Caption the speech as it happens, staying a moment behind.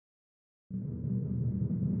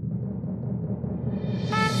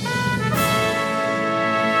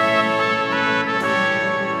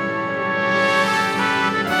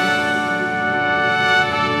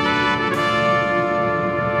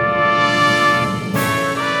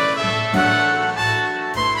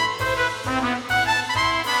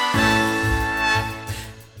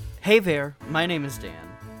Hey there, my name is Dan.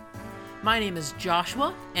 My name is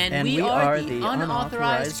Joshua, and we are the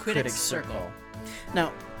Unauthorized Critics Circle.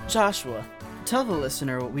 Now, Joshua, tell the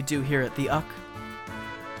listener what we do here at the UC.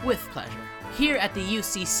 With pleasure. Here at the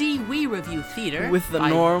UCC, we review theater With the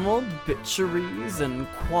normal bitcheries and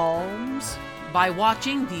qualms by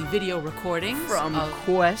watching the video recordings from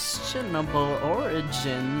questionable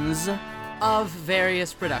origins of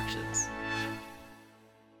various productions.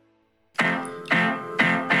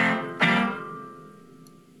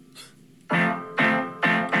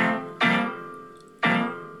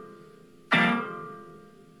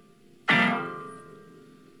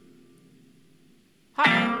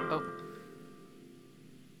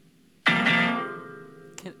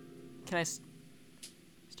 Can I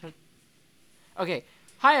start? Okay.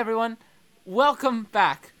 Hi, everyone. Welcome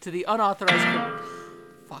back to the Unauthorized...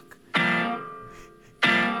 Fuck. The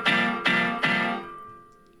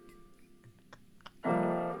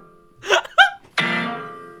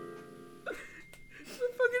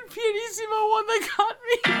fucking pianissimo one that got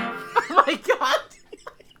me. Oh my god.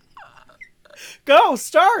 Go,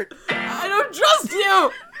 start! I don't trust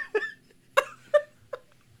you!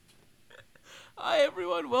 Hi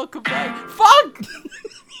everyone, welcome back. Fuck!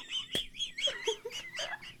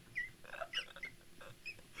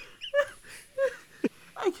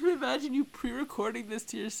 I can imagine you pre-recording this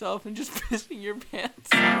to yourself and just pissing your pants.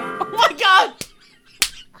 Oh my god!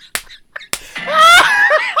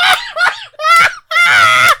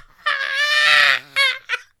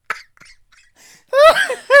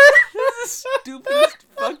 This is the stupidest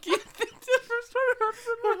fucking thing to ever start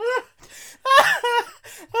happening.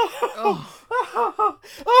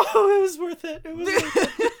 Oh, it was worth it. It was worth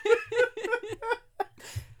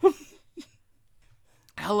it.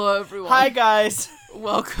 Hello, everyone. Hi, guys.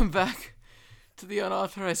 Welcome back to the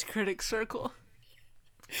Unauthorized Critics Circle.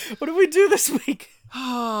 What did we do this week?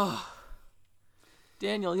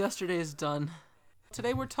 Daniel, yesterday is done.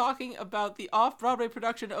 Today we're talking about the Off-Broadway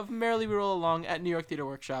production of Merrily, We Roll Along at New York Theater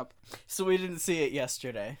Workshop. So we didn't see it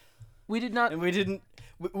yesterday. We did not... And we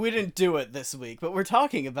didn't do it this week, but we're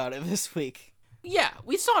talking about it this week. Yeah,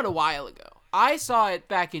 we saw it a while ago. I saw it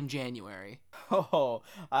back in January. Oh,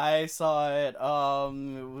 I saw it,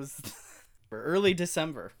 it was early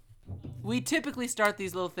December. We typically start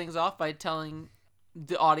these little things off by telling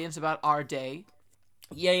the audience about our day.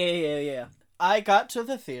 Yeah. I got to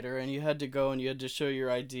the theater, and you had to go and you had to show your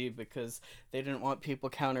ID because they didn't want people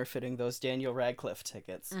counterfeiting those Daniel Radcliffe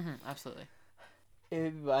tickets. Mm-hmm, absolutely.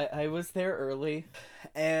 I was there early,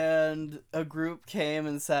 and a group came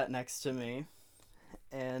and sat next to me,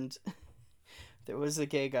 and there was a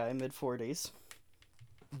gay guy, mid-40s.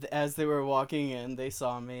 As they were walking in, they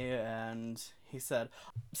saw me, and he said,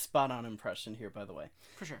 spot-on impression here, by the way.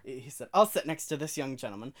 For sure. He said, I'll sit next to this young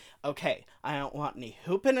gentleman. Okay, I don't want any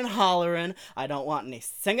hooping and hollering. I don't want any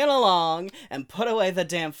singing along, and put away the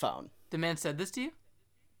damn phone. The man said this to you?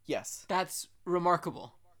 Yes. That's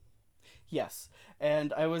remarkable. Yes.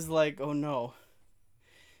 And I was like, oh no.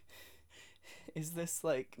 Is this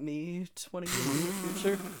like me 20 years in the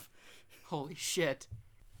future? Holy shit.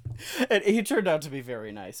 And he turned out to be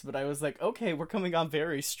very nice, but I was like, okay, we're coming on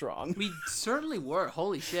very strong. We certainly were.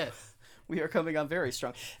 Holy shit. We are coming on very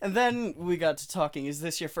strong. And then we got to talking, is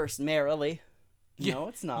this your first Merrily? No,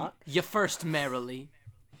 it's not. Your first Merrily.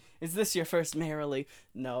 Is this your first Merrily?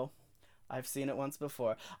 No. I've seen it once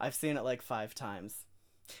before. I've seen it like 5 times.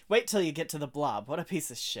 Wait till you get to the Blob. What a piece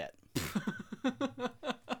of shit.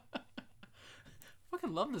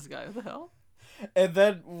 Fucking love this guy. What the hell? And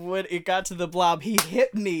then when it got to the Blob, he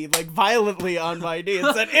hit me like violently on my knee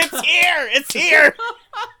and said, "It's here! It's here!"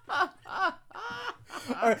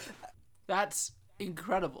 That's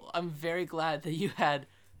incredible. I'm very glad that you had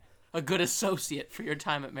a good associate for your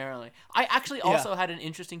time at Merrily. I actually also had an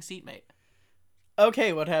interesting seatmate.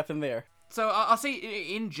 Okay, what happened there? So I'll say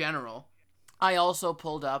in general, I also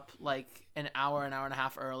pulled up like an hour and a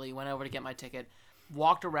half early, went over to get my ticket,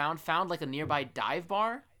 walked around, found like a nearby dive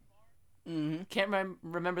bar. Mm-hmm. Can't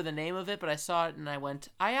remember the name of it, but I saw it and I went,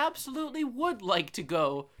 I absolutely would like to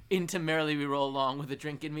go into Merrily We Roll Along with a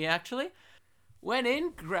drink in me, actually. Went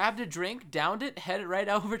in, grabbed a drink, downed it, headed right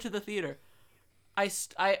over to the theater.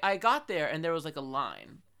 I got there and there was like a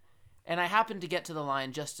line. And I happened to get to the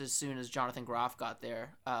line just as soon as Jonathan Groff got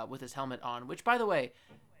there with his helmet on, which, by the way,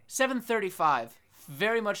 7:35,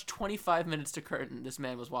 very much 25 minutes to curtain, this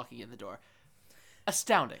man was walking in the door.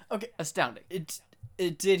 Astounding. Okay. Astounding.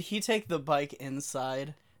 Did he take the bike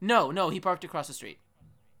inside? No, he parked across the street.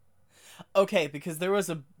 Okay, because there was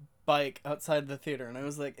a bike outside the theater, and I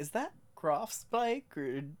was like, is that Croft's bike,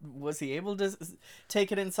 or was he able to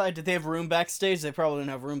take it inside? Did they have room backstage? They probably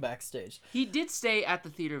didn't have room backstage. He did stay at the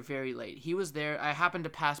theater very late. He was there. I happened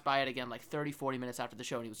to pass by it again like 30, 40 minutes after the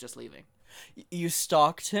show, and he was just leaving. You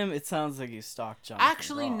stalked him? It sounds like you stalked Jonathan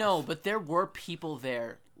Actually, Groff. no, but there were people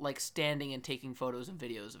there, like, standing and taking photos and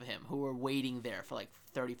videos of him who were waiting there for like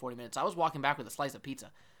 30, 40 minutes. I was walking back with a slice of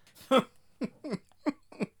pizza.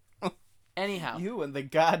 Anyhow. You and the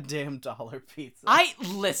goddamn dollar pizza.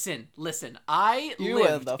 Listen. I you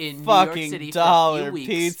lived and the in New fucking York City dollar for a few weeks.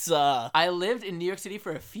 pizza. I lived in New York City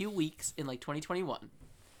for a few weeks in like 2021.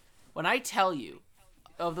 When I tell you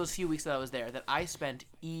of those few weeks that I was there that I spent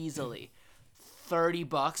easily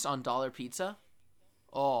 $30 on dollar pizza,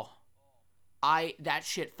 that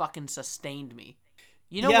shit fucking sustained me.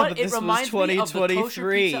 You know Yeah, what? but It this was reminds me of the kosher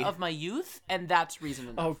 2023. pizza of my youth, and that's reason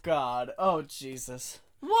enough. Oh God. Oh Jesus.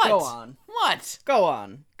 What? Go on. What? Go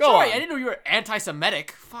on. Sorry, on. I didn't know you were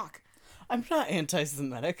anti-Semitic. Fuck. I'm not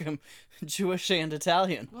anti-Semitic. I'm Jewish and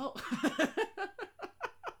Italian. Well,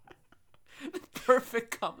 the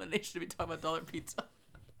perfect combination to be talking about dollar pizza.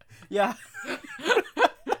 Yeah.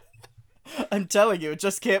 I'm telling you, it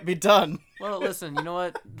just can't be done. Well, listen, you know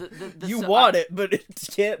what? You want it, but it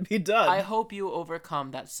can't be done. I hope you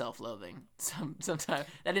overcome that self-loathing sometime.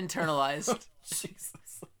 That internalized.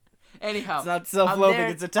 Jesus. Anyhow. It's not self-loathing,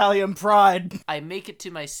 it's Italian pride. I make it to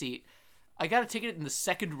my seat. I got a ticket in the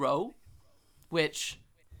second row, which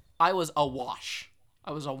I was awash.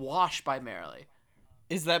 I was awash by Merrily.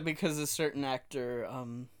 Is that because a certain actor,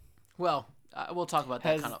 Well, we'll talk about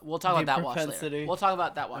that we'll talk about that wash later. propensity? We'll talk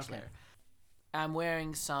about that wash later. I'm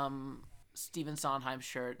wearing some Stephen Sondheim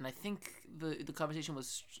shirt, and I think the conversation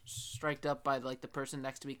was striked up by like the person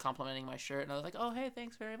next to me complimenting my shirt, and I was like, "Oh, hey,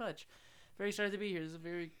 thanks very much. Very excited to be here. This is a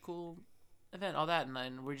very cool event." All that, and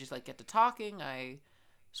then we just like get to talking. I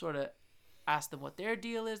sort of asked them what their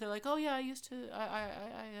deal is. They're like, "Oh yeah, I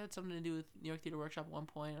had something to do with New York Theater Workshop at one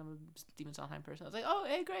point. I'm a Stephen Sondheim person." I was like, "Oh,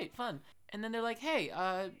 hey, great, fun." And then they're like, "Hey,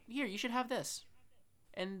 here, you should have this."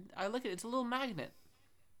 And I look at it. It's a little magnet.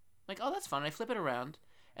 Like, oh, that's fun. I flip it around,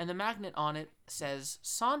 and the magnet on it says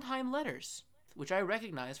Sondheim Letters, which I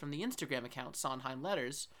recognize from the Instagram account Sondheim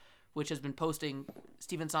Letters, which has been posting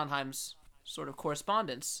Stephen Sondheim's sort of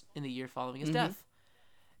correspondence in the year following his death.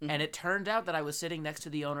 Mm-hmm. And it turned out that I was sitting next to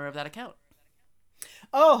the owner of that account.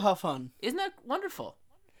 Oh, how fun. Isn't that wonderful?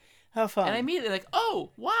 How fun. And I immediately like,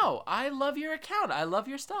 oh, wow, I love your account. I love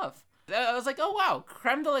your stuff. I was like, oh, wow,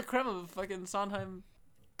 creme de la creme of fucking Sondheim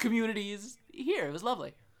community is here. It was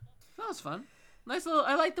lovely. That was fun. Nice little.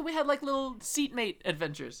 I like that we had like little seatmate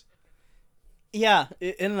adventures. Yeah,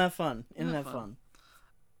 isn't that fun? Isn't that fun?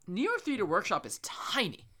 New York Theater Workshop is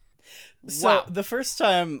tiny. So wow. The first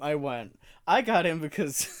time I went, I got in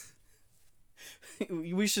because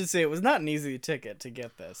we should say it was not an easy ticket to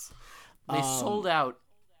get this. They sold out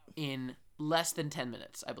in less than 10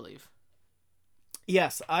 minutes, I believe.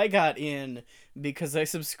 Yes, I got in because I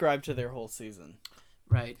subscribed to their whole season.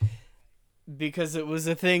 Right. Because it was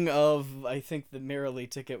a thing of, I think the Merrily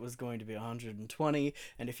ticket was going to be $120,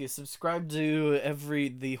 and if you subscribe to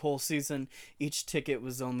the whole season, each ticket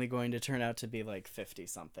was only going to turn out to be like 50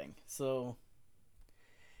 something. So,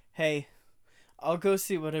 hey, I'll go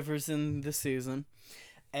see whatever's in the season.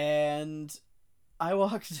 And I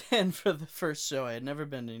walked in for the first show. I had never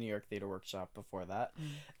been to New York Theater Workshop before that.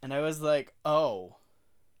 And I was like, oh,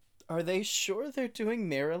 are they sure they're doing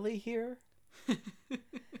Merrily here?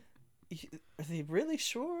 Are they really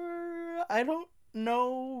sure? I don't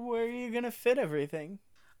know where you're gonna fit everything.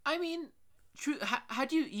 I mean,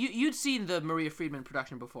 had you'd seen the Maria Friedman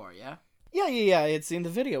production before, yeah? Yeah. I had seen the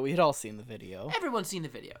video. We had all seen the video. Everyone's seen the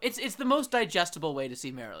video. It's the most digestible way to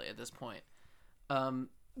see Merrily at this point.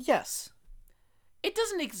 Yes. It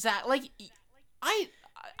doesn't like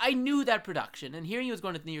I knew that production, and hearing he was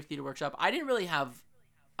going to the New York Theater Workshop, I didn't really have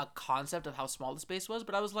a concept of how small the space was,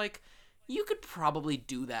 but I was like, you could probably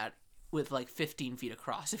do that with like 15 feet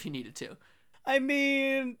across if you needed to. I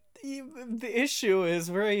mean, the issue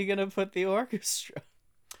is, where are you gonna put the orchestra?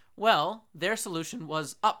 Well, their solution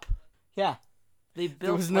was up. Yeah. They built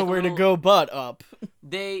there was nowhere to go but up.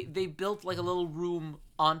 They built like a little room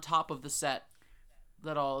on top of the set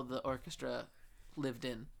that all the orchestra lived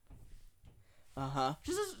in. Uh-huh.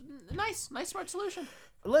 Just a nice smart solution.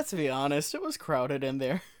 Let's be honest, it was crowded in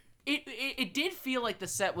there. It did feel like the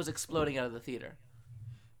set was exploding out of the theater.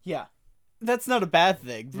 Yeah. That's not a bad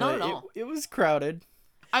thing, but not at all. It was crowded.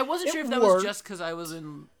 I wasn't sure if that was just because I was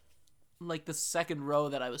in like the second row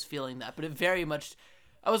that I was feeling that, but it very much.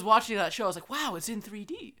 I was watching that show. I was like, "Wow, it's in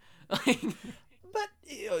 3D." But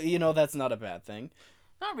you know, that's not a bad thing.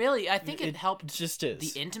 Not really. I think it helped just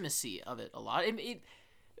is. the intimacy of it a lot.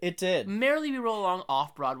 It did. Merrily We Roll Along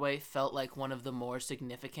Off-Broadway felt like one of the more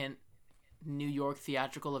significant New York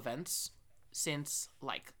theatrical events since,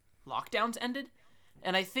 like, lockdowns ended.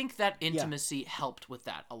 And I think that intimacy helped with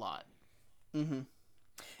that a lot. Mm-hmm.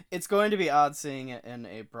 It's going to be odd seeing it in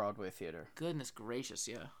a Broadway theater. Goodness gracious,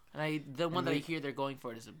 yeah. And the one that I hear they're going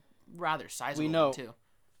for it is a rather sizable one, too.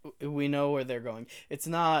 We know where they're going. It's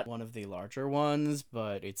not one of the larger ones,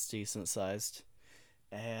 but it's decent sized.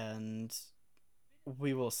 And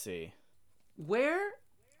we will see. Where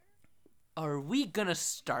are we gonna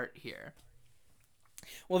start here?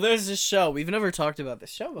 Well, there's this show. We've never talked about this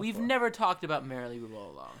show before. We've never talked about Merrily We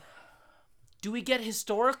Roll Along. Do we get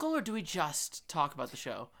historical, or do we just talk about the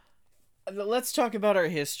show? Let's talk about our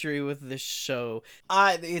history with this show.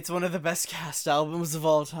 It's one of the best cast albums of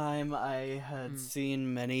all time. I had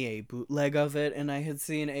seen many a bootleg of it, and I had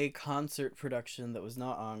seen a concert production that was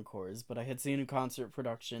not encores, but I had seen a concert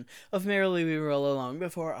production of Merrily We Roll Along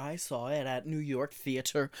before I saw it at New York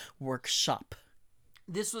Theater Workshop.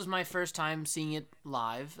 This was my first time seeing it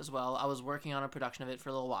live as well. I was working on a production of it for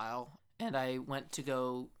a little while, and I went to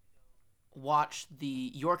go watch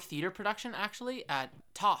the York Theater production, actually, at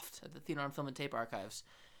Toft, at the Theater on Film and Tape Archives.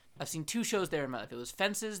 I've seen 2 shows there in my life. It was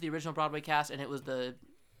Fences, the original Broadway cast, and it was the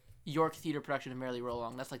York Theater production of Merrily Roll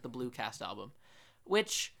Along. That's like the Blue cast album,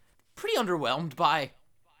 which pretty underwhelmed by.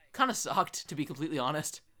 Kind of sucked, to be completely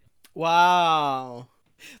honest. Wow.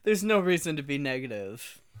 There's no reason to be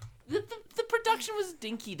negative. The production was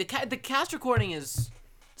dinky. The cast recording is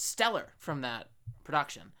stellar from that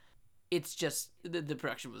production. It's just, the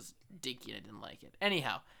production was dinky and I didn't like it.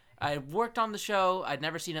 Anyhow, I worked on the show. I'd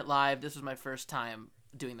never seen it live. This was my first time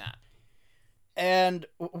doing that. And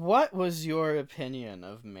what was your opinion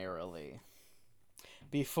of Merrily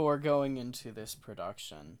before going into this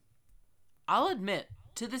production? I'll admit,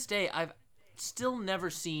 to this day, I've still never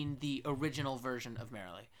seen the original version of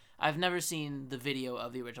Merrily. I've never seen the video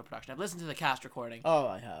of the original production. I've listened to the cast recording. Oh,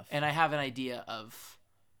 I have. And I have an idea of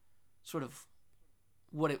sort of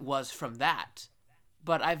what it was from that.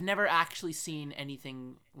 But I've never actually seen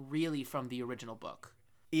anything really from the original book.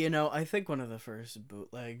 You know, I think one of the first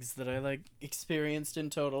bootlegs that I experienced in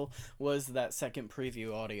total was that second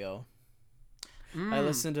preview audio. I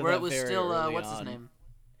listened to where that it was very still early what's on. his name?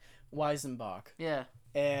 Weisenbach. Yeah.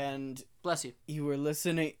 And Bless you. You were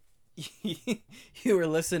listening you were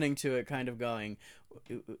listening to it kind of going,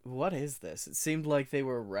 what is this? It seemed like they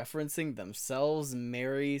were referencing themselves.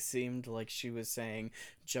 Mary seemed like she was saying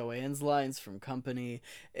Joanne's lines from Company.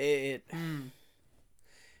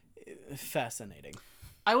 Fascinating.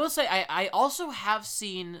 I will say, I also have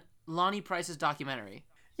seen Lonnie Price's documentary.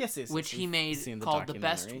 Yes, which he made called The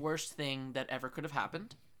Best Worst Thing That Ever Could Have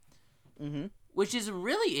Happened. Mm-hmm. Which is a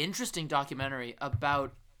really interesting documentary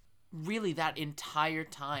about really that entire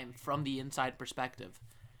time from the inside perspective.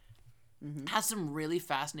 Mm-hmm. Has some really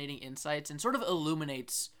fascinating insights and sort of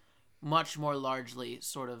illuminates much more largely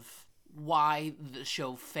sort of why the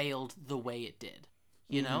show failed the way it did.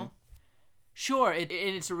 You know? Sure, in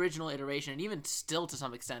its original iteration, and even still to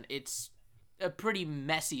some extent, it's a pretty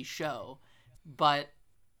messy show. But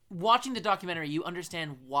watching the documentary, you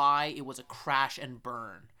understand why it was a crash and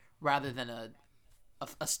burn rather than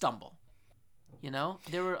a stumble. You know?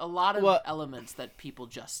 There were a lot of elements that people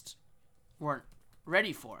just weren't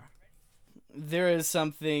ready for. There is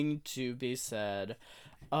something to be said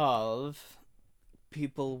of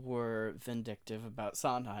people were vindictive about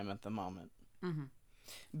Sondheim at the moment. Mm-hmm.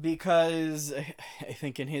 Because I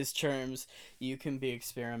think in his terms, you can be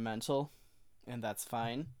experimental, and that's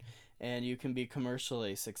fine. And you can be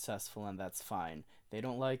commercially successful, and that's fine. They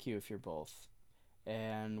don't like you if you're both.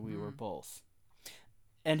 And we were both.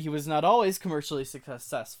 And he was not always commercially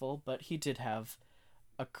successful, but he did have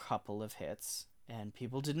a couple of hits, and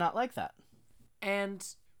people did not like that. And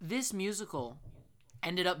this musical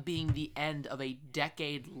ended up being the end of a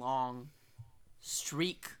decade-long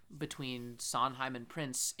streak between Sondheim and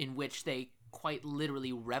Prince in which they quite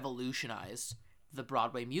literally revolutionized the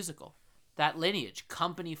Broadway musical. That lineage,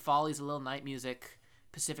 Company, Follies, A Little Night Music,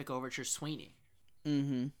 Pacific Overture, Sweeney.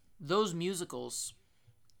 Mm-hmm. Those musicals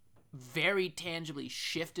very tangibly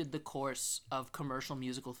shifted the course of commercial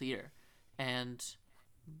musical theater and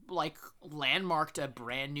landmarked a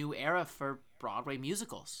brand new era for Broadway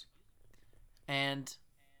musicals. And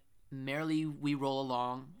Merrily We Roll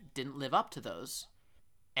Along didn't live up to those,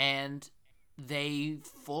 and they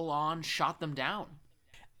full on shot them down.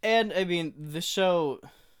 And I mean, the show,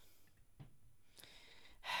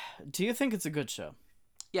 do you think it's a good show?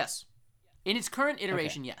 Yes. In its current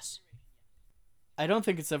iteration, yes. I don't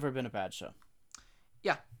think it's ever been a bad show.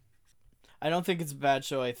 Yeah. I don't think it's a bad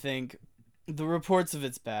show. I think the reports of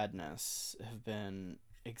its badness have been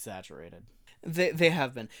exaggerated. They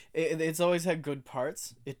have been. It's always had good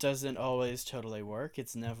parts. It doesn't always totally work.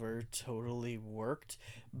 It's never totally worked,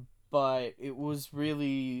 but it was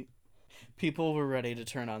really, people were ready to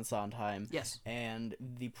turn on Sondheim. Yes. And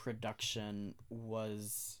the production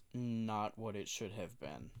was not what it should have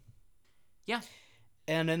been. Yeah.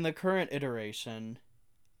 And in the current iteration,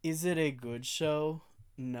 is it a good show?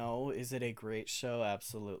 No. Is it a great show?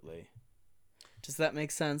 Absolutely. Does that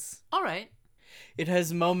make sense? All right. It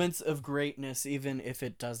has moments of greatness even if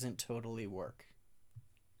it doesn't totally work.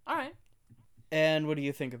 All right. And what do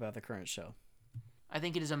you think about the current show? I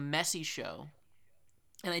think it is a messy show.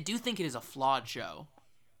 And I do think it is a flawed show.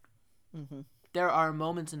 Mm-hmm. There are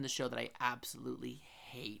moments in the show that I absolutely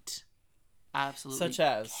hate. Absolutely Such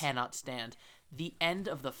as? Cannot stand. The end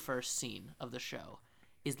of the first scene of the show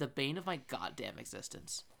is the bane of my goddamn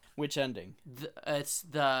existence. Which ending? It's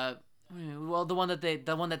the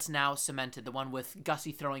one that's now cemented, the one with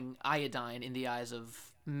Gussie throwing iodine in the eyes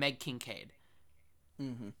of Meg Kincaid.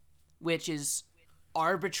 Mm-hmm. Which is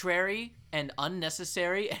arbitrary and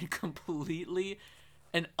unnecessary and completely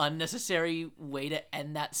an unnecessary way to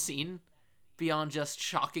end that scene beyond just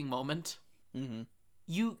shocking moment. Mm-hmm.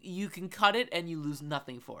 You can cut it and you lose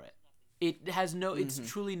nothing for it. It has no, it's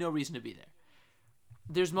truly no reason to be there.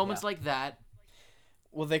 There's moments like that.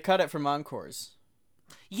 Well, they cut it from encores.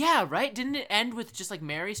 Yeah, right? Didn't it end with just like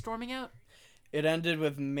Mary storming out? It ended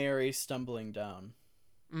with Mary stumbling down.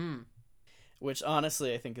 Which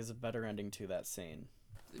honestly I think is a better ending to that scene.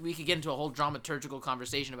 We could get into a whole dramaturgical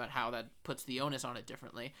conversation about how that puts the onus on it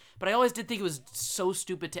differently. But I always did think it was so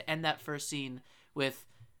stupid to end that first scene with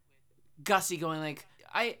Gussie going like,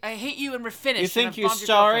 I hate you and we're finished. You think you're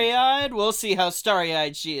starry-eyed? We'll see how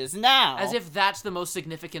starry-eyed she is now. As if that's the most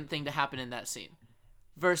significant thing to happen in that scene.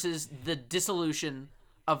 Versus the dissolution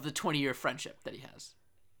of the 20-year friendship that he has.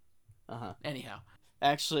 Uh-huh. Anyhow.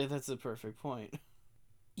 Actually, that's a perfect point.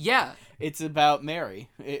 Yeah. It's about Mary.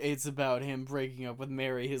 It's about him breaking up with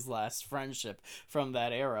Mary, his last friendship from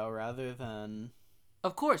that era, rather than...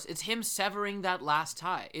 Of course, it's him severing that last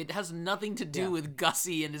tie. It has nothing to do with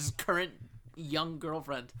Gussie and his current young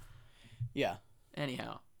girlfriend. Yeah.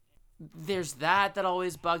 Anyhow. There's that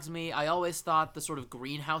always bugs me. I always thought the sort of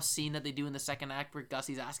greenhouse scene that they do in the second act where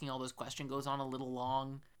Gussie's asking all those questions goes on a little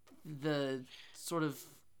long. The sort of...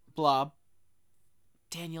 Blob.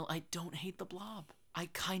 Daniel, I don't hate the Blob. I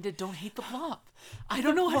kind of don't hate the Blob. I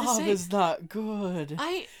don't know how to say. The Blob is not good.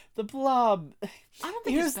 The Blob... I don't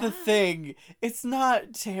think Here's it's bad. the thing. It's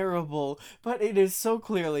not terrible, but it is so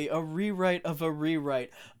clearly a rewrite of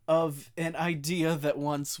an idea that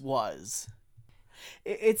once was.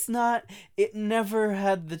 It's not... It never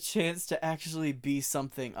had the chance to actually be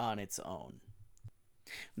something on its own.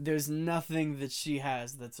 There's nothing that she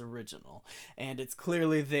has that's original, and it's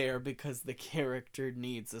clearly there because the character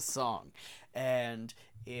needs a song, and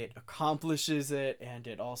it accomplishes it, and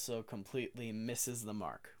it also completely misses the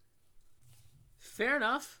mark. Fair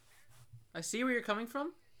enough. I see where you're coming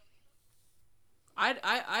from.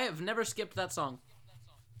 I have never skipped that song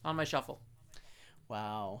on my shuffle.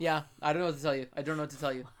 Wow. Yeah, I don't know what to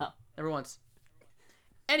tell you. Wow. Never once.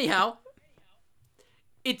 Anyhow,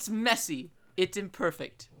 it's messy. It's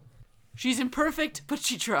imperfect. She's imperfect, but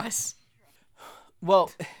she tries.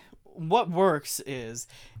 Well, what works is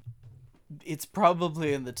it's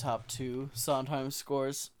probably in the top 2 Sondheim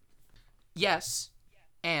scores. Yes,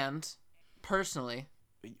 and personally...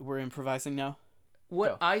 We're improvising now?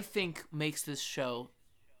 What I think makes this show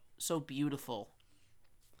so beautiful...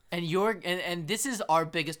 And this is our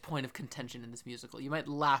biggest point of contention in this musical. You might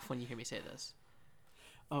laugh when you hear me say this.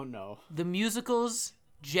 Oh, no. The musical's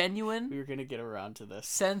genuine... We were going to get around to this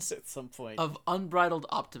sense at some point. Of unbridled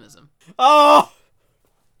optimism. Oh!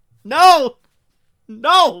 No!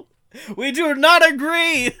 No! We do not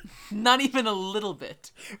agree! Not even a little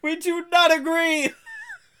bit. We do not agree!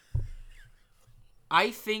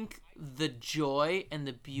 I think the joy and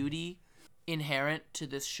the beauty inherent to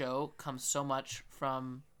this show comes so much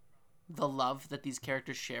from the love that these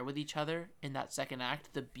characters share with each other in that second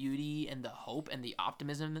act. The beauty and the hope and the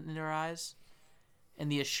optimism in their eyes.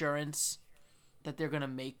 And the assurance that they're going to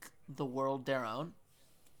make the world their own.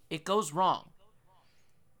 It goes wrong.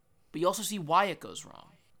 But you also see why it goes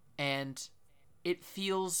wrong. And it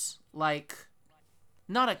feels like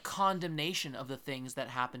not a condemnation of the things that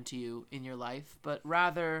happen to you in your life, but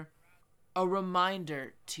rather a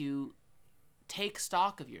reminder to take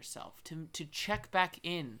stock of yourself, to check back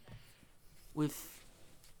in with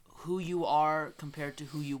who you are compared to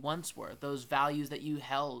who you once were, those values that you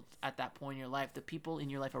held at that point in your life, the people in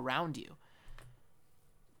your life around you.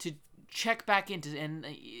 To check back into, and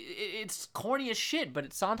it's corny as shit, but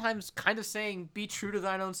it's sometimes kind of saying, be true to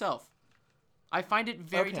thine own self. I find it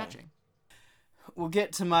very touching. We'll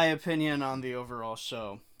get to my opinion on the overall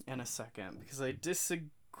show in a second, because I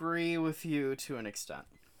disagree with you to an extent.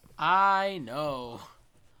 I know.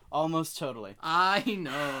 Almost totally. I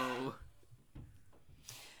know.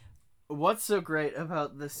 What's so great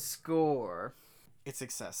about the score? It's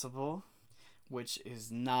accessible, which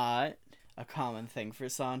is not a common thing for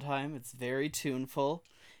Sondheim. It's very tuneful.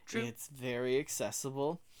 True. It's very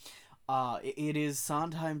accessible. It is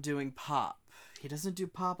Sondheim doing pop. He doesn't do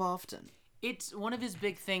pop often. It's one of his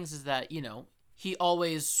big things is that, he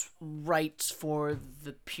always writes for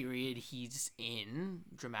the period he's in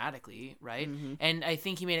dramatically, right? Mm-hmm. And I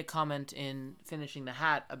think he made a comment in Finishing the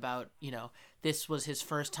Hat about, this was his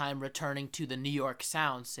first time returning to the New York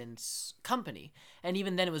sound since Company. And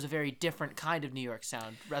even then it was a very different kind of New York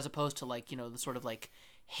sound, as opposed to the sort of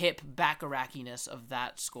hip Bacharachiness of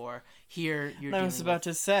that score. Here you're I was about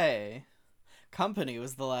to say, Company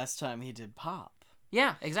was the last time he did pop.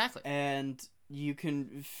 Yeah, exactly. And you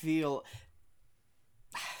can feel...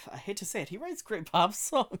 I hate to say it, he writes great pop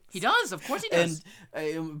songs. He does, of course he does.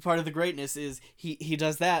 And part of the greatness is he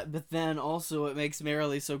does that, but then also what makes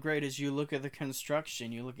Merrily so great is you look at the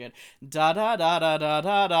construction, you look at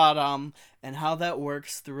da-da-da-da-da-da-da-dum, and how that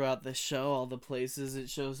works throughout the show, all the places it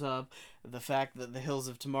shows up, the fact that the Hills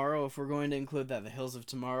of Tomorrow, if we're going to include that, the Hills of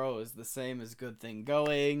Tomorrow is the same as Good Thing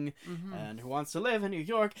Going, and Who Wants to Live in New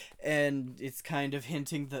York, and it's kind of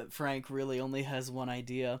hinting that Frank really only has one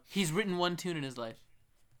idea. He's written one tune in his life.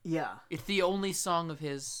 Yeah. It's the only song of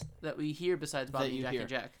his that we hear besides Bobby Jack and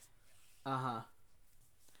Jack. Uh-huh.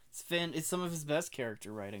 It's some of his best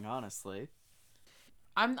character writing, honestly.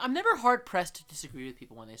 I'm never hard pressed to disagree with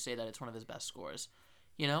people when they say that it's one of his best scores.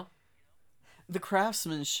 The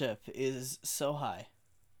craftsmanship is so high.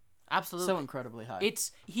 Absolutely. So incredibly high.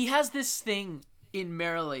 He has this thing in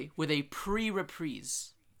Merrily with a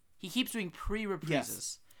pre-reprise. He keeps doing pre-reprises.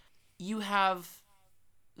 Yes. You have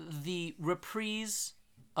the reprise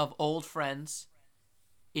of Old Friends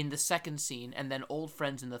in the second scene, and then Old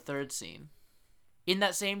Friends in the third scene. In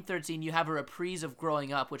that same third scene, you have a reprise of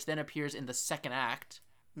Growing Up, which then appears in the second act.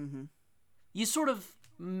 Mm-hmm. You sort of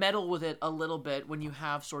meddle with it a little bit when you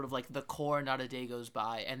have sort of the core Not a Day Goes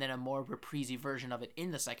By, and then a more reprise-y version of it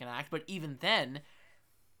in the second act. But even then,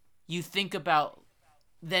 you think about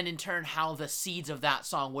then in turn how the seeds of that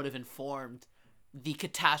song would have informed the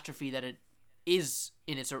catastrophe that it is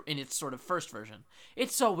in its sort of first version.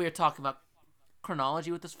 It's so weird talking about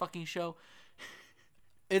chronology with this fucking show.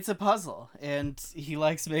 It's a puzzle, and he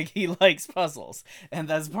likes puzzles, and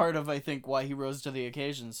that's part of, I think, why he rose to the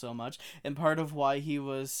occasion so much, and part of why he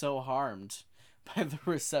was so harmed by the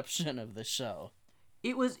reception of the show.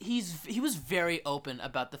 He was very open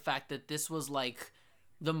about the fact that this was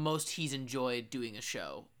the most he's enjoyed doing a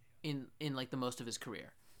show in the most of his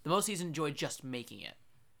career. The most he's enjoyed just making it.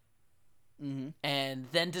 Mm-hmm. And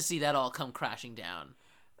then to see that all come crashing down.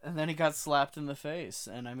 And then he got slapped in the face.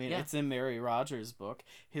 And I mean, It's in Mary Rogers' book.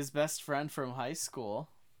 His best friend from high school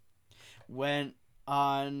went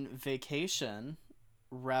on vacation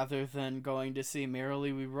rather than going to see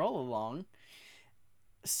Merrily We Roll Along.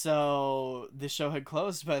 So the show had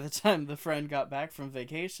closed by the time the friend got back from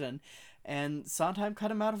vacation. And Sondheim cut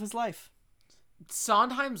him out of his life.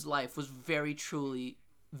 Sondheim's life was very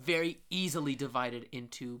easily divided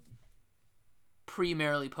into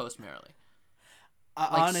pre-Merrily, post-Merrily.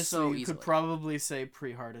 Honestly, so you could probably say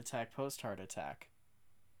pre-heart attack, post-heart attack.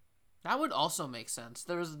 That would also make sense.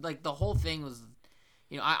 There was, the whole thing was,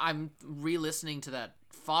 I'm re-listening to that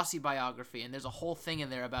Fosse biography, and there's a whole thing in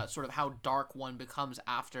there about sort of how dark one becomes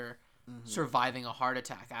after surviving a heart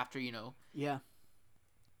attack, after, Yeah.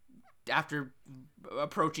 After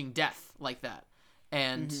approaching death like that.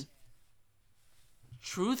 And...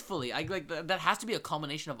 truthfully, that has to be a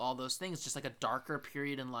culmination of all those things. Just a darker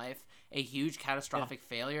period in life, a huge catastrophic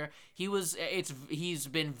failure. He's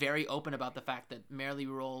been very open about the fact that Merrily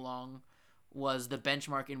We Roll Along was the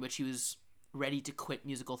benchmark in which he was ready to quit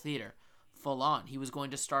musical theater, full on. He was going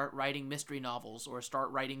to start writing mystery novels, or start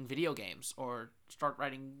writing video games, or start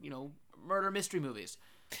writing murder mystery movies.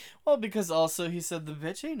 Well, because also he said the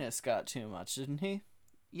bitchiness got too much, didn't he?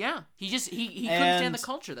 Yeah, he couldn't stand the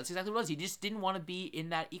culture. That's exactly what it was. He just didn't want to be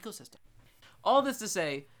in that ecosystem. All this to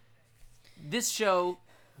say, this show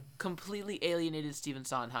completely alienated Stephen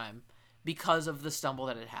Sondheim because of the stumble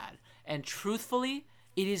that it had. And truthfully,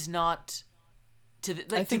 it is not...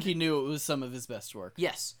 I think he knew it was some of his best work.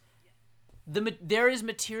 Yes. There is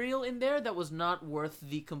material in there that was not worth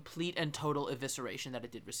the complete and total evisceration that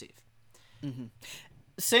it did receive. Mm-hmm.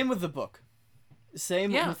 Same with the book.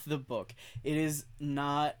 Same Yeah. with the book. It is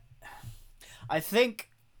not. I think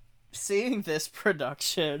seeing this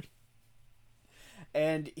production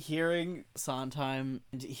and hearing Sondheim,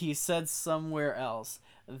 he said somewhere else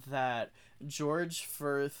that George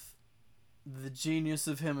Firth, the genius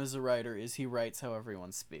of him as a writer is he writes how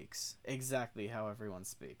everyone speaks. Exactly how everyone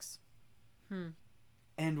speaks. Hmm.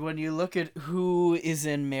 And when you look at who is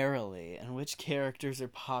in Merrily and which characters are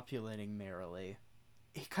populating Merrily,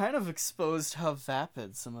 he kind of exposed how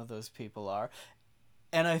vapid some of those people are.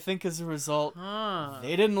 And I think as a result, Huh.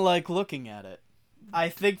 they didn't like looking at it. I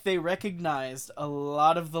think they recognized a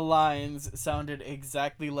lot of the lines sounded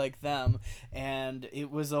exactly like them, and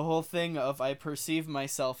it was a whole thing of I perceive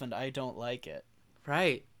myself and I don't like it.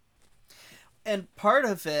 Right. And part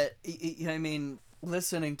of it, I mean,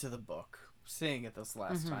 listening to the book, seeing it this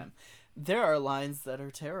last time, there are lines that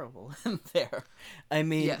are terrible in there. I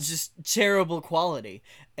mean, Yes. just terrible quality.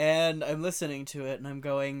 And I'm listening to it and I'm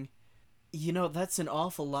going, that's an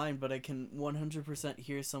awful line, but I can 100%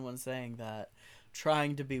 hear someone saying that,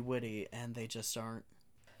 trying to be witty, and they just aren't.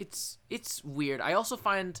 It's weird. I also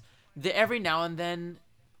find that every now and then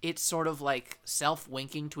it's sort of like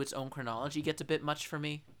self-winking to its own chronology gets a bit much for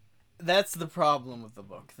me. That's the problem with the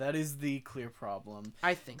book. That is the clear problem.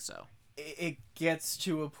 I think so. It gets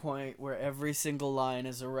to a point where every single line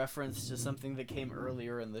is a reference to something that came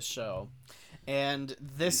earlier in the show. And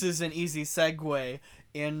this is an easy segue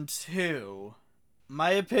into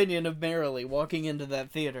my opinion of Merrily walking into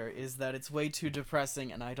that theater is that it's way too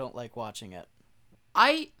depressing and I don't like watching it.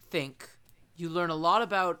 I think you learn a lot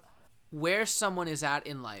about where someone is at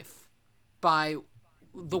in life by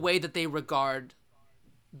the way that they regard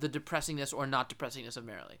the depressingness or not depressingness of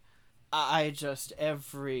Merrily.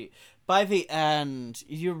 By the end,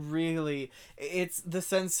 it's the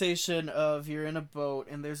sensation of you're in a boat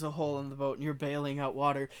and there's a hole in the boat and you're bailing out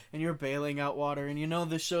water and you're bailing out water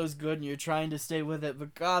and the show's good and you're trying to stay with it,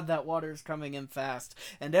 but God, that water's coming in fast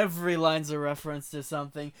and every line's a reference to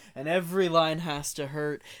something and every line has to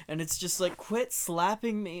hurt and it's just like, quit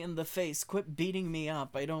slapping me in the face, quit beating me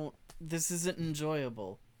up, this isn't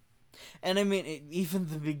enjoyable. And I mean, even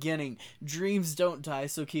the beginning, dreams don't die,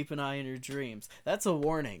 so keep an eye on your dreams. That's a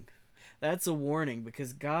warning. That's a warning,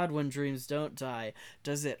 because God, when dreams don't die,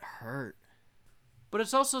 does it hurt? But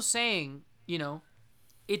it's also saying,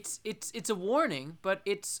 it's a warning, but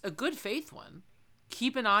it's a good faith one.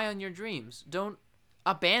 Keep an eye on your dreams. Don't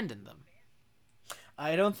abandon them.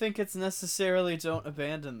 I don't think it's necessarily don't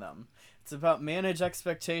abandon them. It's about manage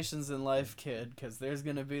expectations in life, kid, because there's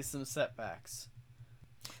going to be some setbacks.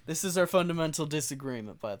 This is our fundamental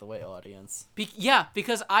disagreement, by the way, audience.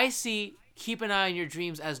 Because I see keep an eye on your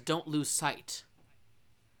dreams as don't lose sight.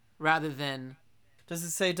 Rather than... Does it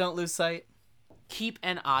say don't lose sight? Keep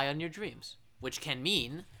an eye on your dreams. Which can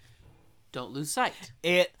mean don't lose sight.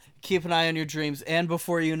 Keep an eye on your dreams, and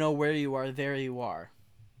before you know where you are, there you are,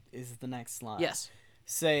 is the next line. Yes.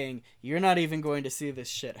 Saying, you're not even going to see this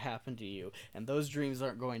shit happen to you, and those dreams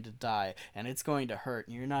aren't going to die, and it's going to hurt,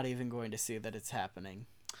 and you're not even going to see that it's happening.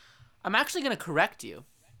 I'm actually going to correct you.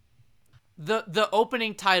 The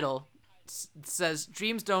opening title says,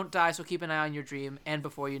 dreams don't die, so keep an eye on your dream, and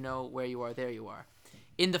before you know where you are, there you are.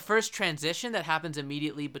 In the first transition that happens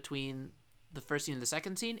immediately between the first scene and the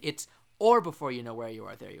second scene, it's or before you know where you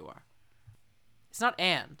are, there you are. It's not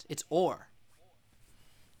and, it's or.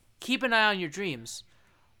 Keep an eye on your dreams,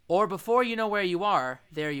 or before you know where you are,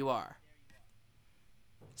 there you are.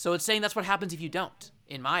 So it's saying that's what happens if you don't,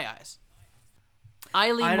 in my eyes.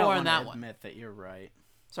 I lean more on that one. I don't admit that you're right.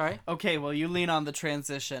 Sorry? Okay, well, you lean on the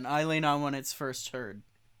transition. I lean on when it's first heard.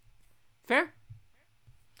 Fair.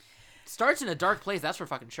 It starts in a dark place, that's for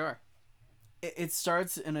fucking sure. It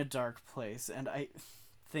starts in a dark place, and I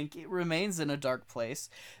think it remains in a dark place.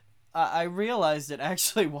 I realized it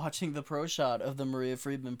actually watching the pro shot of the Maria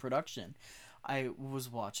Friedman production. I was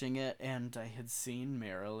watching it, and I had seen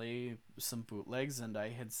Merrily, some bootlegs, and I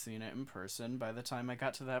had seen it in person by the time I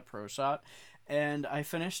got to that pro shot. And I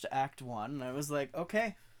finished Act 1, and I was like,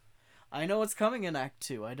 okay, I know what's coming in Act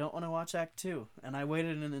 2. I don't want to watch Act 2. And I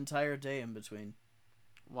waited an entire day in between.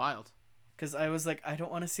 Wild. Because I was like, I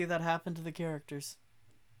don't want to see that happen to the characters.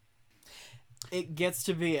 It gets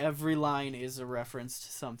to be every line is a reference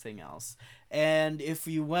to something else. And if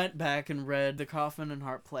you went back and read the Kaufman and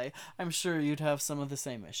Hart play, I'm sure you'd have some of the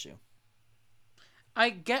same issue.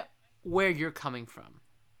 I get where you're coming from.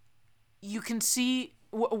 You can see...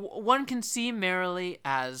 one can see Merrily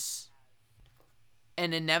as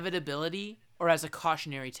an inevitability or as a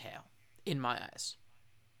cautionary tale, in my eyes.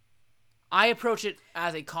 I approach it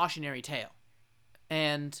as a cautionary tale.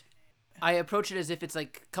 And I approach it as if it's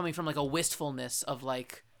like coming from like a wistfulness of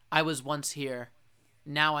like, I was once here,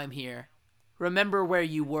 Now I'm here. Remember where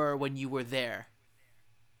you were when you were there.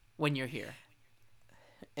 When you're here.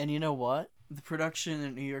 And you know what? The production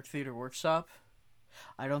at New York Theater Workshop,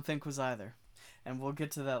 I don't think was either. And we'll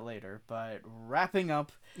get to that later. But wrapping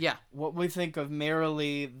up, Yeah. what we think of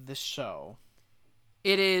Merrily, the show.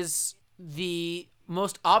 It is the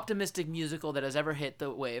most optimistic musical that has ever hit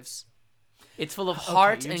the waves. It's full of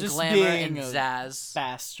heart and glamour and zazz.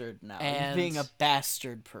 Bastard now. And You're being a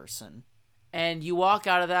bastard person. And you walk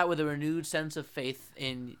out of that with a renewed sense of faith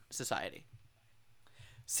in society.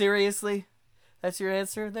 Seriously? That's your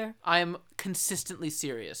answer there? I am consistently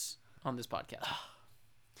serious on this podcast.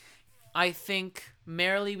 I think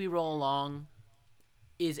Merrily We Roll Along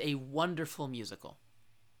is a wonderful musical.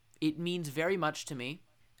 It means very much to me,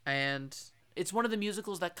 and it's one of the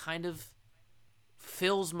musicals that kind of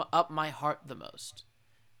fills up my heart the most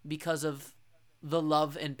because of the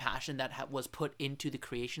love and passion that was put into the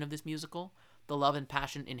creation of this musical, the love and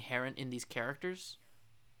passion inherent in these characters,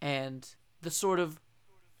 and the sort of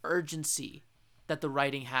urgency that the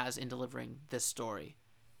writing has in delivering this story.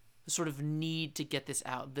 The sort of need to get this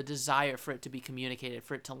out, the desire for it to be communicated,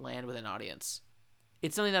 for it to land with an audience.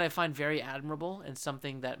 It's something that I find very admirable and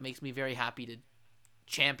something that makes me very happy to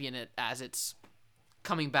champion it as it's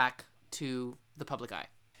coming back to the public eye.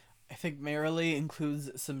 I think Merrily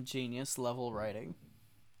includes some genius level writing.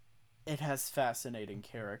 It has fascinating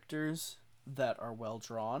characters that are well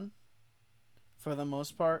drawn, for the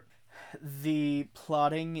most part. The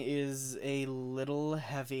plotting is a little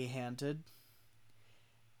heavy-handed,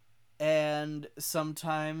 and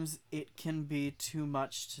sometimes it can be too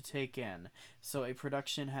much to take in, so a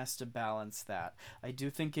production has to balance that. I do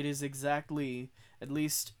think it is exactly, at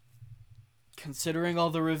least considering all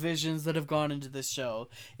the revisions that have gone into this show,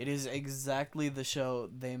 it is exactly the show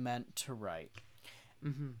they meant to write.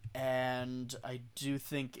 Mm-hmm. And I do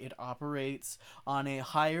think it operates on a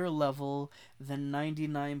higher level than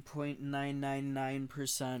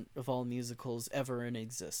 99.999% of all musicals ever in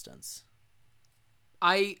existence.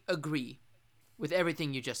 I agree with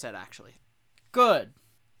everything you just said, actually. Good.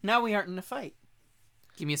 Now we aren't in a fight.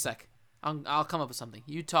 Give me a sec. I'll come up with something.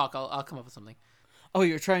 You talk, I'll come up with something. Oh,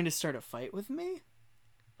 you're trying to start a fight with me?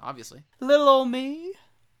 Obviously. Little old me?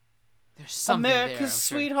 There's something America's there, I'm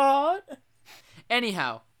sweetheart? Sure.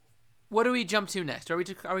 Anyhow, what do we jump to next? Are we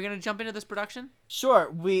going to jump into this production? Sure.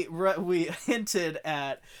 We hinted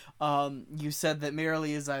at, you said that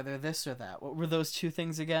Merrily is either this or that. What were those two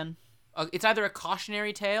things again? It's either a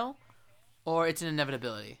cautionary tale or it's an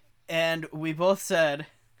inevitability. And we both said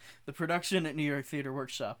the production at New York Theater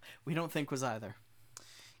Workshop, we don't think was either.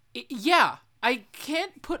 Yeah. I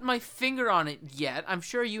can't put my finger on it yet. I'm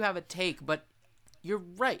sure you have a take, but you're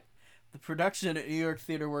right. The production at New York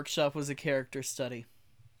Theater Workshop was a character study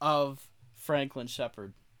of Franklin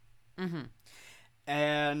Shepard. Mm-hmm.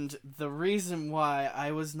 And the reason why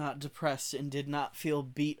I was not depressed and did not feel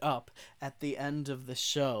beat up at the end of the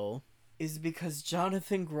show is because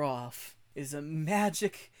Jonathan Groff is a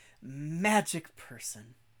magic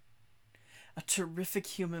person. A terrific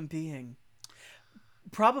human being.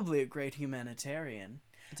 Probably a great humanitarian.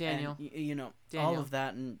 Daniel. And, you know, Daniel. all of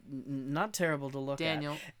that, and not terrible to look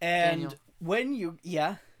Daniel. at. And Daniel. when you...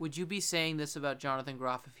 Yeah? Would you be saying this about Jonathan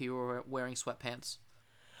Groff if he were wearing sweatpants?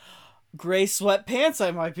 Gray sweatpants,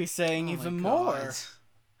 I might be saying even more.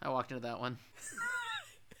 I walked into that one.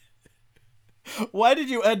 Why did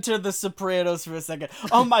you enter The Sopranos for a second?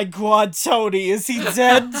 Oh my god, Tony, is he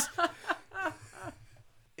dead?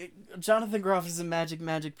 Jonathan Groff is a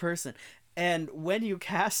magic person. And when you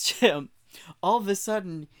cast him, all of a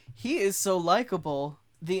sudden, he is so likable,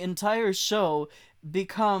 the entire show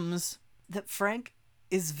becomes that Frank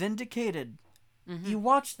is vindicated. Mm-hmm. You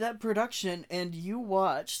watched that production, and you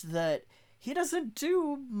watched that he doesn't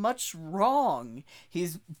do much wrong.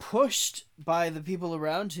 He's pushed by the people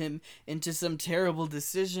around him into some terrible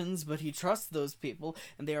decisions, but he trusts those people,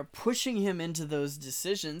 and they are pushing him into those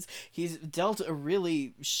decisions. He's dealt a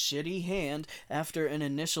really shitty hand after an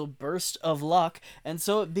initial burst of luck, and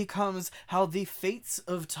so it becomes how the fates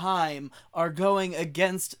of time are going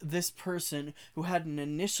against this person who had an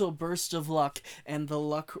initial burst of luck, and the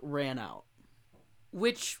luck ran out.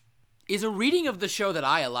 Which is a reading of the show that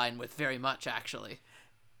I align with very much, actually.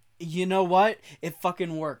 You know what? It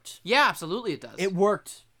fucking worked. Yeah, absolutely it does. It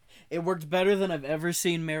worked. It worked better than I've ever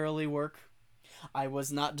seen Merrily work. I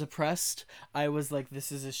was not depressed. I was like,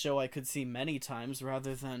 this is a show I could see many times,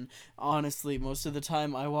 rather than, honestly, most of the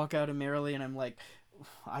time I walk out of Merrily and I'm like,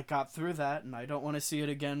 I got through that and I don't want to see it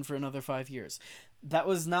again for another 5 years. That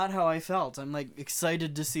was not how I felt. I'm like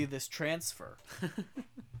excited to see this transfer.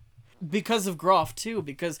 because of Groff too,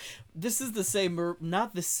 because this is the same,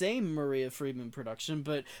 not the same Maria Friedman production,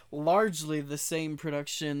 but largely the same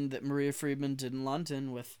production that Maria Friedman did in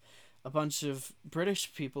London with a bunch of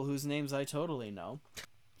British people whose names I totally know.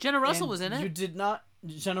 Jenna Russell And was in it. You did not.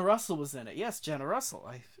 Jenna Russell was in it. Yes, Jenna Russell.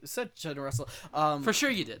 I said Jenna Russell. For sure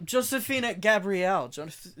you did. Josephina Gabrielle.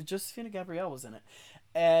 Josephina Gabrielle was in it.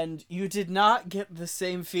 And you did not get the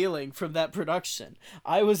same feeling from that production.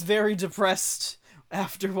 I was very depressed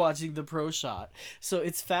after watching the pro shot. So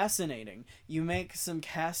it's fascinating. You make some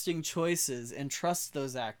casting choices and trust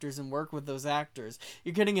those actors and work with those actors.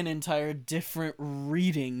 You're getting an entire different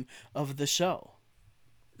reading of the show.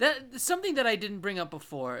 Something that I didn't bring up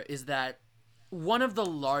before is that one of the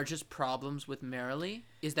largest problems with Merrily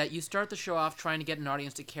is that you start the show off trying to get an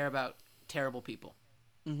audience to care about terrible people.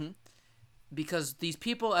 Mm-hmm. Because these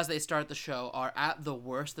people, as they start the show, are at the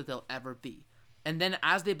worst that they'll ever be. And then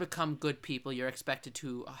as they become good people, you're expected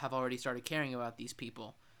to have already started caring about these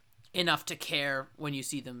people enough to care when you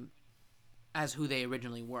see them as who they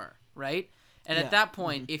originally were, right? And at that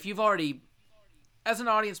point, if you've already... As an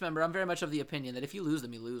audience member, I'm very much of the opinion that if you lose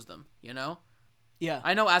them, you lose them, you know? Yeah.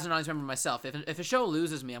 I know as an audience member myself, if a show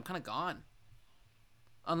loses me, I'm kind of gone.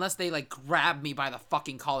 Unless they, like, grab me by the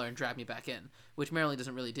fucking collar and drag me back in, which Merrily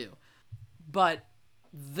doesn't really do. But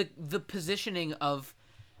the positioning of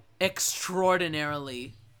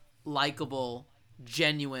extraordinarily likable,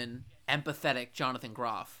 genuine, empathetic Jonathan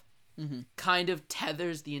Groff kind of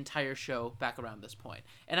tethers the entire show back around this point.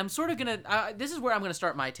 And I'm sort of going to... this is where I'm going to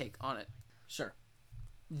start my take on it. Sure.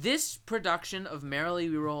 This production of Merrily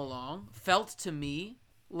We Roll Along felt to me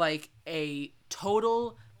like a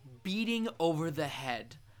total beating over the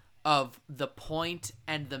head of the point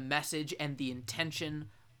and the message and the intention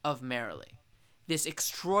of Merrily. This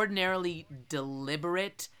extraordinarily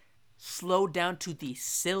deliberate, slowed down to the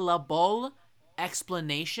syllable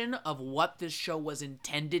explanation of what this show was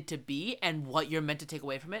intended to be and what you're meant to take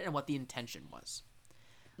away from it and what the intention was.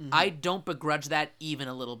 I don't begrudge that even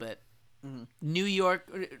a little bit. New York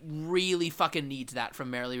really fucking needs that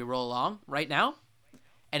from Merrily We Roll Along right now.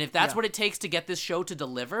 And if that's what it takes to get this show to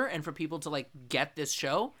deliver and for people to, like, get this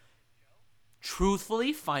show,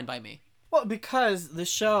 truthfully, fine by me. Well, because the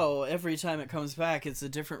show, every time it comes back, it's a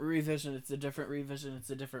different revision, it's a different revision,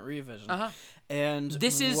 it's a different revision. And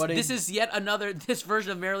this is yet another... This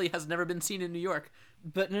version of Merrily has never been seen in New York.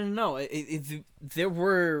 But no. There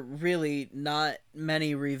were really not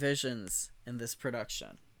many revisions in this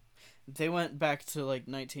production. They went back to, like,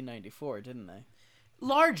 1994, didn't they?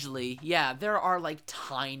 Largely, yeah. There are, like,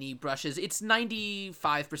 tiny brushes. It's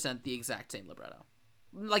 95% the exact same libretto.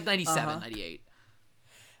 Like 97, 98.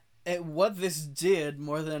 And what this did,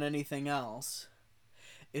 more than anything else,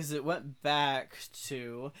 is it went back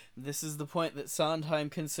to... This is the point that Sondheim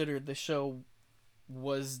considered the show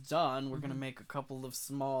was done. We're going to make a couple of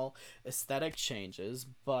small aesthetic changes,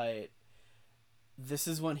 but... This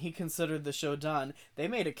is when he considered the show done. They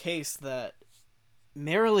made a case that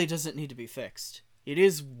Merrily doesn't need to be fixed. It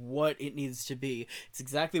is what it needs to be. It's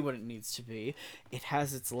exactly what it needs to be. It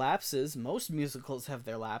has its lapses. Most musicals have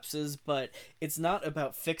their lapses, but it's not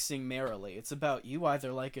about fixing Merrily. It's about you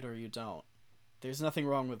either like it or you don't. There's nothing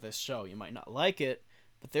wrong with this show. You might not like it,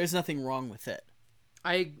 but there's nothing wrong with it.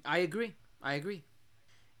 I agree.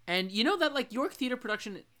 And you know that, like, York Theatre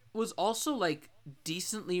production was also, like,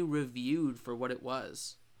 decently reviewed for what it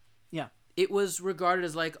was. Yeah. It was regarded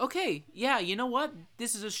as like, okay, yeah, you know what?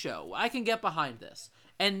 This is a show. I can get behind this.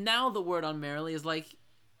 And now the word on Merrily is like,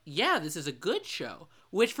 yeah, this is a good show.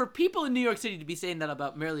 Which for people in New York City to be saying that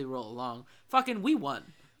about Merrily Roll Along, fucking we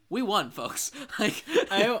won. We won, folks. Like,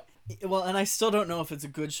 well, and I still don't know if it's a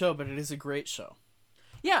good show, but it is a great show.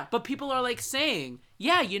 Yeah, but people are like saying,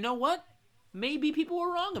 yeah, you know what? Maybe people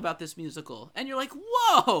were wrong about this musical. And you're like,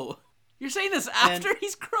 whoa! You're saying this after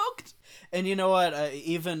he's croaked? And you know what?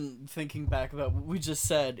 Even thinking back about what we just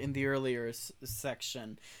said in the earlier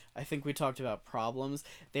section, I think we talked about problems.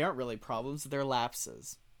 They aren't really problems, they're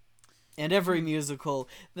lapses. And every musical,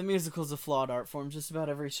 the musical's a flawed art form. Just about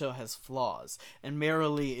every show has flaws. And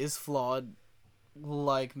Merrily is flawed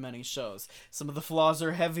like many shows. Some of the flaws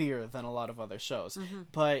are heavier than a lot of other shows.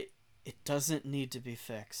 But it doesn't need to be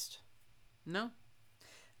fixed. No.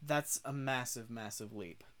 That's a massive, massive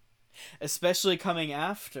leap. Especially coming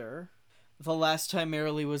after the last time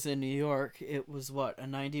Merrily was in New York. It was, what, a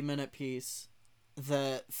 90-minute piece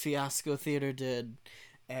that Fiasco Theater did.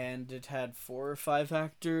 And it had 4 or 5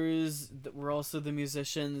 actors that were also the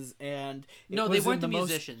musicians, and no, they weren't the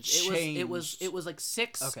musicians. It was like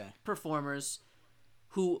 6 performers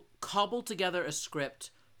who cobbled together a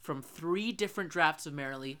script from 3 different drafts of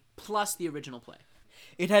Merrily plus the original play.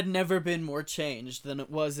 It had never been more changed than it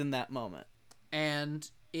was in that moment. And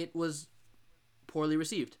it was poorly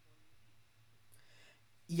received.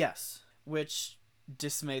 Yes, which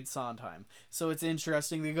dismayed Sondheim. So it's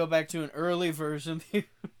interesting. They go back to an early version, they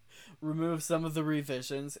remove some of the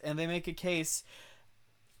revisions, and they make a case.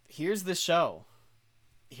 Here's the show.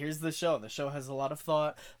 Here's the show. The show has a lot of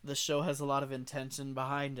thought. The show has a lot of intention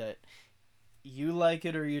behind it. You like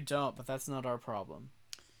it or you don't, but that's not our problem.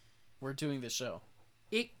 We're doing the show.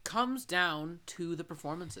 It comes down to the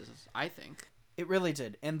performances, I think. It really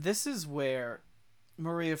did. And this is where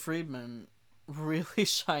Maria Friedman really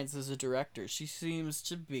shines as a director. She seems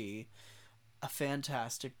to be a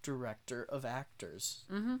fantastic director of actors.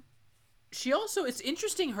 Mm-hmm. She also, it's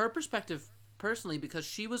interesting, her perspective personally, because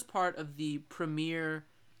she was part of the premiere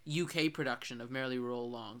UK production of Merrily We Roll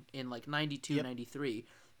Along in like 92, 93,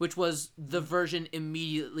 which was the version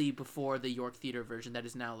immediately before the York Theatre version that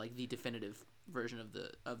is now like the definitive version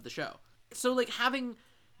of the show. So like having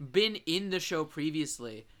been in the show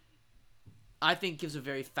previously, I think gives a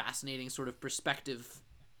very fascinating sort of perspective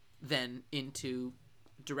then into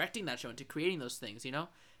directing that show, into creating those things, you know?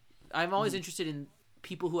 I'm always interested in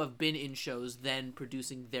people who have been in shows then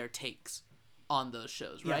producing their takes on those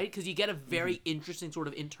shows, right? Because you get a very interesting sort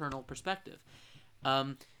of internal perspective.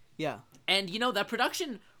 Yeah. And, you know, that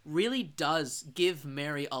production really does give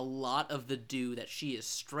Mary a lot of the due that she is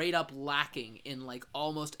straight up lacking in, like,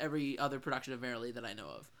 almost every other production of Merrily that I know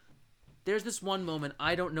of. There's this one moment,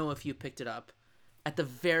 I don't know if you picked it up, at the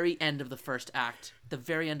very end of the first act, the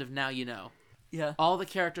very end of Now You Know. Yeah. All the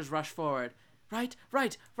characters rush forward. Right,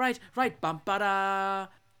 bum ba da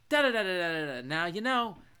da da da da da. Now you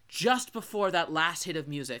know. Just before that last hit of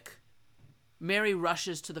music, Mary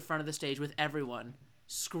rushes to the front of the stage with everyone,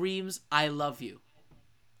 screams, "I love you."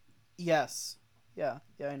 Yes. Yeah,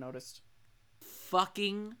 I noticed.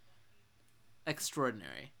 Fucking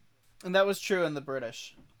extraordinary. And that was true in the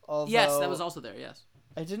British. Although Yes, that was also there, yes.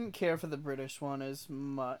 I didn't care for the British one as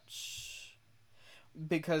much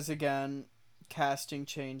because, again, casting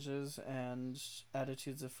changes and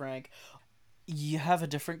attitudes of Frank. You have a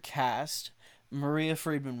different cast. Maria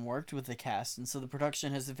Friedman worked with the cast, and so the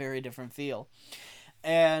production has a very different feel.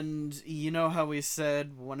 And you know how we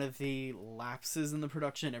said one of the lapses in the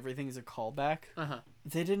production, everything's a callback? Uh-huh.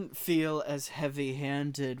 They didn't feel as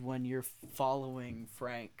heavy-handed when you're following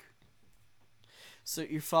Frank. So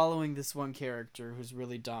you're following this one character who's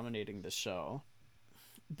really dominating the show.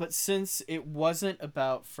 But since it wasn't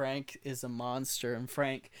about Frank is a monster and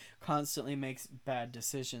Frank constantly makes bad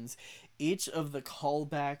decisions, each of the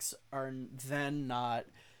callbacks are then not,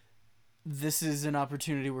 this is an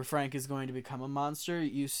opportunity where Frank is going to become a monster.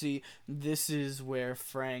 You see, this is where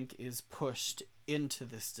Frank is pushed into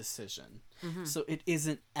this decision. Mm-hmm. So it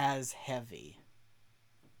isn't as heavy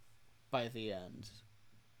by the end.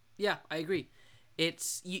 Yeah, I agree.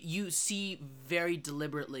 It's you see very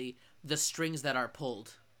deliberately the strings that are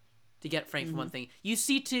pulled to get Frank from one thing. You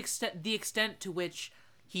see the extent to which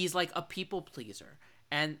he's like a people pleaser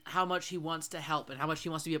and how much he wants to help and how much he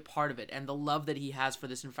wants to be a part of it and the love that he has for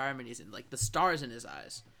this environment he's in, like the stars in his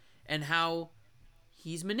eyes, and how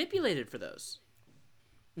he's manipulated for those.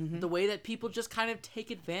 Mm-hmm. The way that people just kind of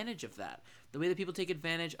take advantage of that. The way that people take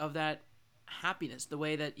advantage of that happiness. The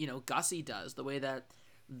way that, you know, Gussie does. The way that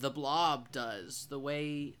the Blob does. The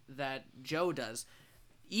way that Joe does.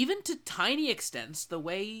 Even to tiny extents, the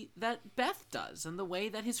way that Beth does and the way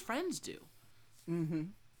that his friends do. Mm-hmm.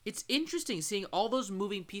 It's interesting seeing all those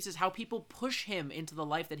moving pieces, how people push him into the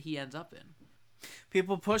life that he ends up in.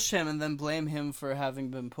 People push him and then blame him for having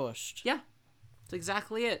been pushed. Yeah, that's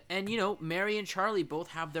exactly it. And, you know, Mary and Charlie both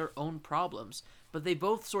have their own problems, but they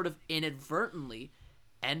both sort of inadvertently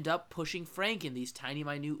end up pushing Frank in these tiny,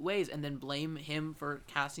 minute ways and then blame him for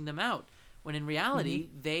casting them out. When in reality,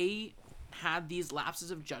 they had these lapses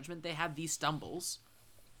of judgment, they had these stumbles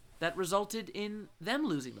that resulted in them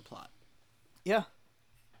losing the plot. Yeah.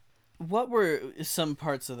 What were some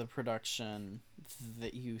parts of the production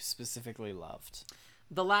that you specifically loved?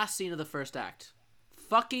 The last scene of the first act.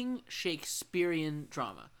 Fucking Shakespearean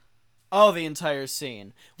drama. Oh, the entire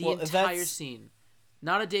scene. The entire scene.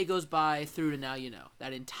 Not a day goes by through to Now You Know.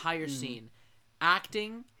 That entire scene.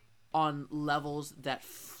 Acting on levels that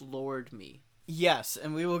floored me. Yes,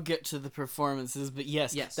 and we will get to the performances, but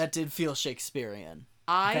yes. That did feel Shakespearean.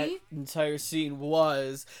 That entire scene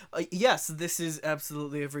was... yes, this is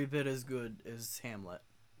absolutely every bit as good as Hamlet.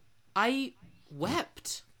 I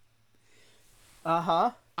wept.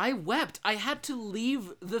 Uh-huh. I wept. I had to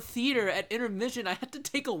leave the theater at intermission. I had to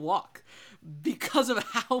take a walk because of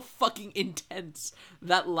how fucking intense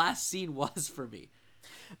that last scene was for me.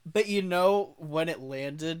 But you know, when it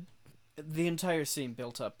landed, the entire scene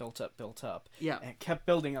built up, built up. Yeah. And it kept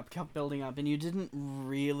building up, and you didn't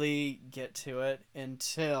really get to it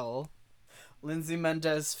until Lindsay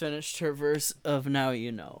Mendez finished her verse of Now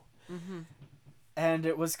You Know. Mm-hmm. And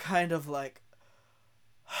it was kind of like,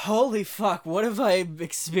 holy fuck, what have I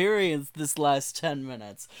experienced this last 10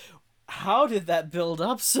 minutes? How did that build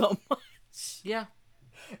up so much? Yeah.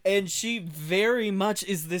 And she very much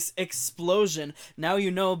is this explosion. Now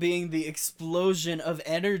You Know being the explosion of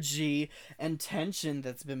energy and tension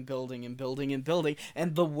that's been building and building and building.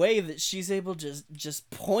 And the way that she's able to just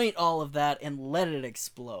point all of that and let it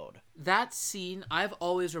explode. That scene, I've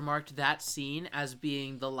always remarked that scene as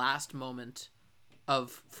being the last moment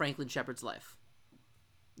of Franklin Shepard's life.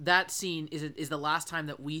 That scene is the last time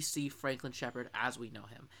that we see Franklin Shepard as we know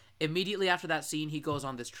him. Immediately after that scene, he goes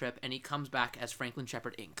on this trip, and he comes back as Franklin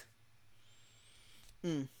Shepard, Inc.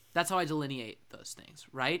 That's how I delineate those things,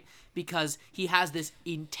 right? Because he has this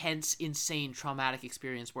intense, insane, traumatic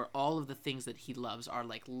experience where all of the things that he loves are,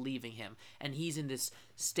 like, leaving him. And he's in this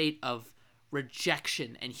state of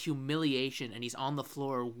rejection and humiliation, and he's on the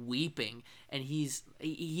floor weeping, and he's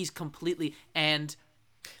completely...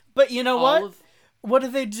 But you know what? What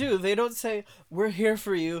do? They don't say, we're here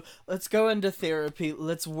for you, let's go into therapy,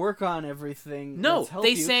 let's work on everything. No,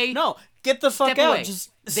 they say... No, get the fuck out. Away.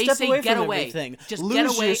 Just they step say away get from away. everything. Just Lose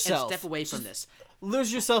get away yourself. and step away from this.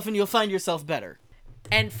 Lose yourself and you'll find yourself better.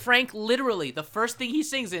 And Frank, literally, the first thing he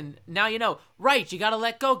sings in Now You Know, right, you gotta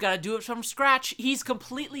let go, gotta do it from scratch. He's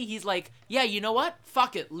like, yeah, you know what?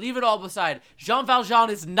 Fuck it, leave it all beside. Jean Valjean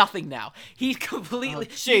is nothing now. He completely,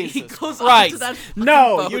 he goes Christ. onto that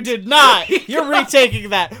No, boat. you did not. You're retaking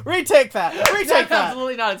that. Retake that. Retake that.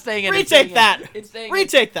 Absolutely not. It's staying in. Retake that. It's staying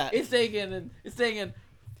Retake that. It's staying in. It's staying in.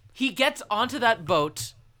 He gets onto that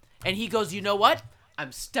boat, and he goes, you know what?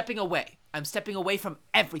 I'm stepping away. I'm stepping away from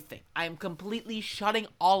everything. I am completely shutting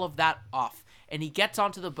all of that off. And he gets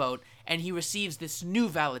onto the boat, and he receives this new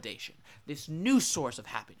validation, this new source of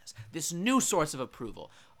happiness, this new source of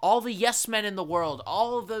approval. All the yes men in the world,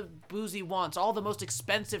 all of the booze he wants, all the most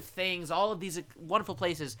expensive things, all of these wonderful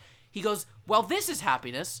places. He goes, well, this is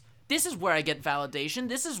happiness. This is where I get validation.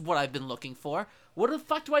 This is what I've been looking for. What the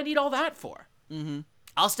fuck do I need all that for? Mm-hmm.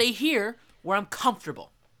 I'll stay here where I'm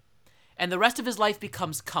comfortable. And the rest of his life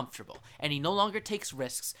becomes comfortable. And he no longer takes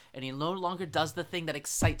risks. And he no longer does the thing that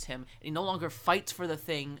excites him. And he no longer fights for the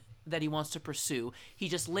thing that he wants to pursue. He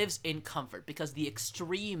just lives in comfort. Because the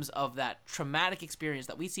extremes of that traumatic experience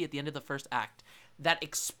that we see at the end of the first act, that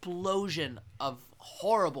explosion of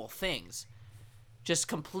horrible things, just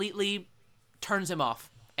completely turns him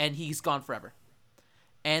off. And he's gone forever.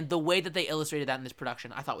 And the way that they illustrated that in this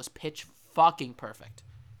production, I thought was pitch fucking perfect.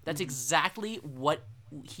 That's exactly what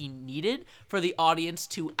he needed for the audience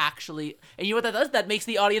to actually... And you know what that does? That makes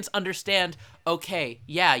the audience understand, okay,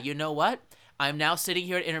 yeah, you know what? I'm now sitting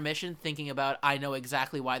here at intermission thinking about, I know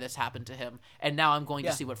exactly why this happened to him, and now I'm going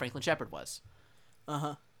to see what Franklin Shepard was.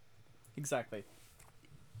 Uh-huh. Exactly.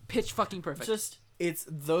 Pitch fucking perfect. It's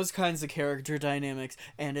those kinds of character dynamics,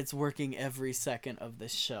 and it's working every second of the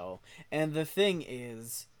show. And the thing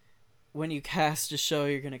is... when you cast a show,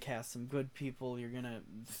 you're going to cast some good people. You're going to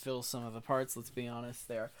fill some of the parts, let's be honest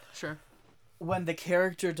there. Sure. When the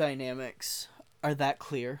character dynamics are that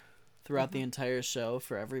clear throughout the entire show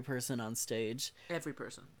for every person on stage. Every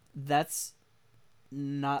person. That's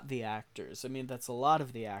not the actors. I mean, that's a lot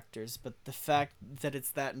of the actors, but the fact that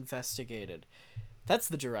it's that investigated, that's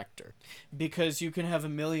the director. Because you can have a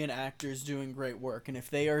million actors doing great work, and if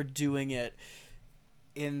they are doing it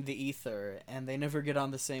in the ether and they never get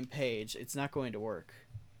on the same page, it's not going to work.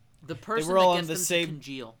 The person that gets them to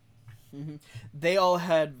congeal. Mm-hmm. They all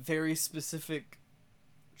had very specific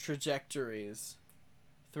trajectories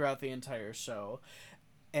throughout the entire show,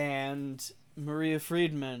 and Maria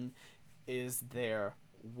Friedman is there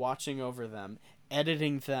watching over them,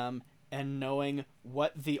 editing them, and knowing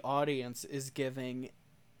what the audience is giving.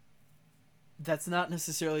 That's not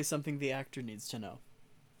necessarily something the actor needs to know.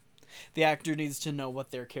 The actor needs to know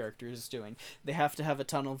what their character is doing. They have to have a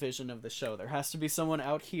tunnel vision of the show. There has to be someone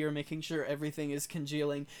out here making sure everything is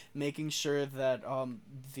congealing, making sure that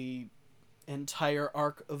the entire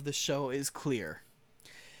arc of the show is clear,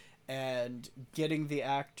 and getting the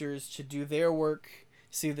actors to do their work,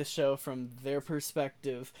 see the show from their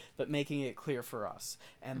perspective, but making it clear for us.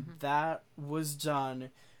 And that was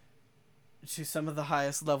done to some of the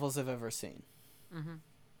highest levels I've ever seen. Mm-hmm.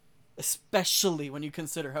 Especially when you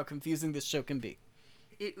consider how confusing this show can be.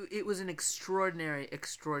 It was an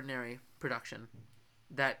extraordinary production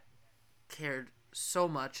that cared so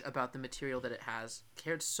much about the material that it has,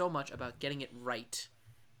 cared so much about getting it right,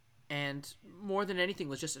 and more than anything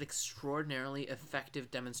was just an extraordinarily effective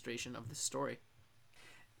demonstration of the story.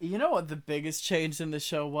 You know what the biggest change in the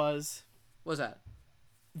show was? What was that?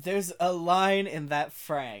 There's a line in that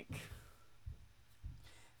Frank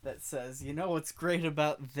that says, "You know what's great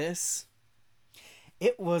about this?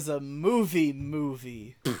 It was a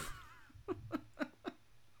movie."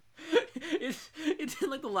 It's in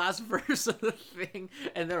like the last verse of the thing,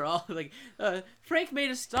 and they're all like, Frank made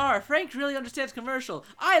a star. Frank really understands commercial.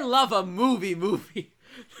 I love a movie.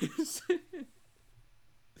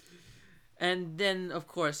 And then, of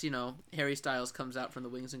course, Harry Styles comes out from the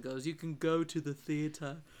wings and goes, "You can go to the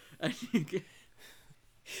theater." And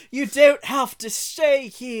You don't have to stay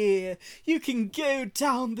here. You can go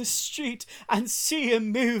down the street and see a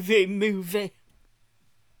movie.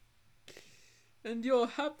 And you're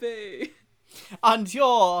happy. And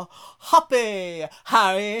you're happy,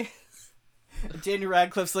 Harry. Daniel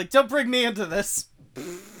Radcliffe's like, "Don't bring me into this."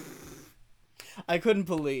 I couldn't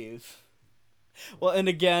believe. Well, and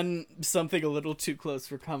again, something a little too close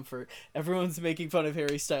for comfort. Everyone's making fun of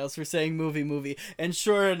Harry Styles for saying movie. And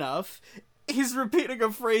sure enough, he's repeating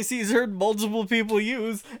a phrase he's heard multiple people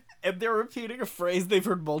use. And they're repeating a phrase they've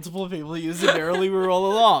heard multiple people use in Merrily We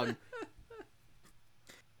Roll Along.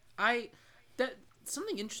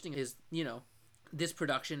 Something interesting is, this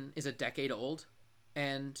production is a decade old,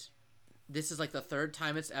 and this is like the third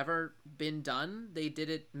time it's ever been done. They did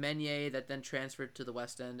it Meunier, that then transferred to the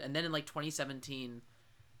West End, and then in like 2017,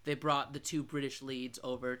 they brought the two British leads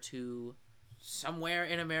over to somewhere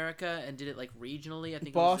in America and did it like regionally. I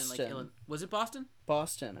think Boston. It was in like Illinois. Was it Boston?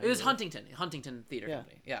 Boston. It was Huntington Theater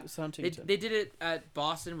Company. Yeah, it was Huntington. They did it at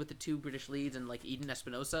Boston with the two British leads and like Eden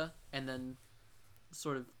Espinosa, and then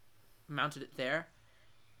sort of mounted it there.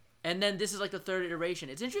 And then this is like the third iteration.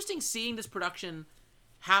 It's interesting seeing this production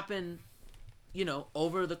happen,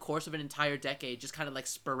 over the course of an entire decade, just kind of like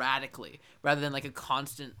sporadically, rather than like a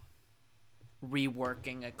constant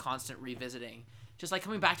reworking, a constant revisiting. Just like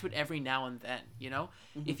coming back to it every now and then,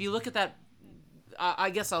 Mm-hmm. If you look at that,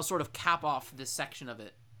 I guess I'll sort of cap off this section of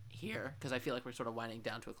it here, because I feel like we're sort of winding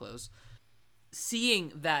down to a close.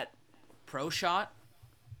 Seeing that pro shot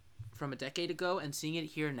from a decade ago and seeing it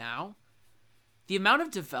here now, the amount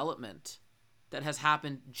of development that has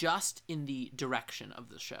happened just in the direction of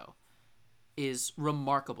the show is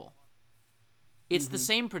remarkable. It's the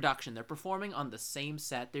same production. They're performing on the same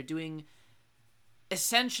set. They're doing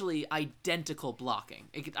essentially identical blocking,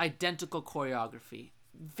 identical choreography,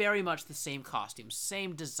 very much the same costumes,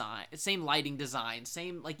 same design, same lighting design,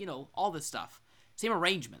 same, all this stuff, same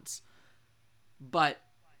arrangements. But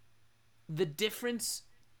the difference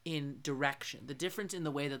in direction, the difference in the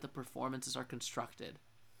way that the performances are constructed,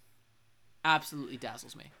 absolutely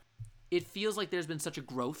dazzles me. It feels like there's been such a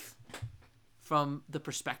growth from the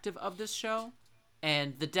perspective of this show,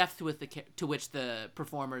 and the depth to which the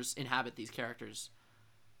performers inhabit these characters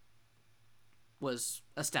was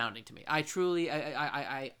astounding to me. I truly,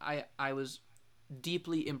 I was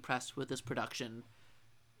deeply impressed with this production,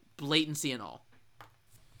 blatancy and all.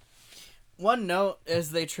 One note as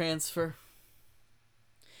they transfer.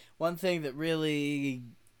 One thing that really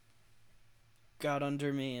got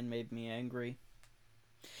under me and made me angry.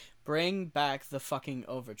 Bring back the fucking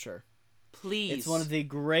overture. Please. It's one of the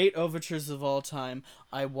great overtures of all time.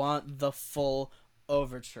 I want the full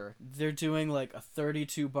overture. They're doing like a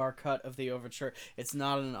 32-bar cut of the overture. It's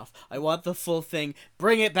not enough. I want the full thing.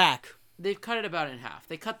 Bring it back. They've cut it about in half.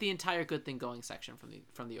 They cut the entire Good Thing Going section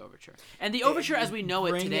from the overture. And the overture as we know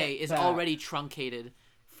it today is already truncated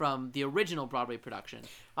from the original Broadway production.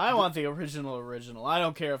 I want the original. I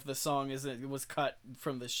don't care if the song was cut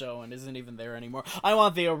from the show and isn't even there anymore. I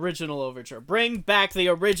want the original overture. Bring back the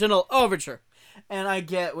original overture. And I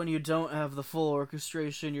get when you don't have the full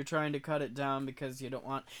orchestration, you're trying to cut it down because you don't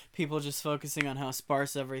want people just focusing on how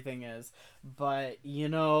sparse everything is. But,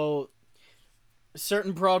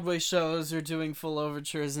 certain Broadway shows are doing full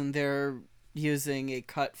overtures and they're using a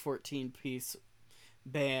cut 14-piece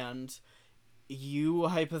band. You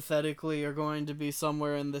hypothetically are going to be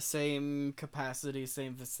somewhere in the same capacity,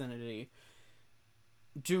 same vicinity.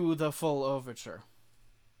 Do the full overture.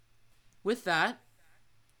 With that,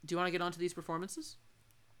 do you want to get onto these performances?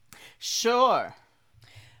 Sure.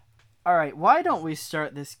 Alright, why don't we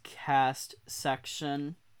start this cast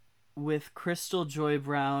section with Crystal Joy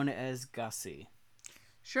Brown as Gussie?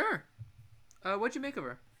 Sure. What'd you make of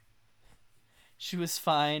her? She was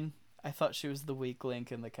fine. I thought she was the weak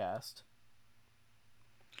link in the cast.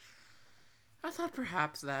 I thought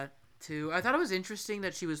perhaps that, too. I thought it was interesting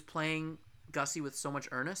that she was playing Gussie with so much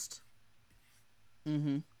earnest.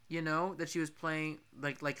 Mm-hmm. That she was playing,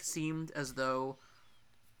 like seemed as though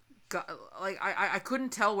like I couldn't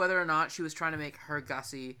tell whether or not she was trying to make her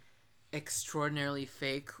Gussie extraordinarily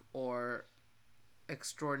fake or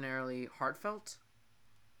extraordinarily heartfelt.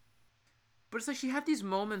 But it's like she had these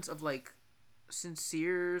moments of like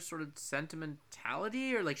sincere sort of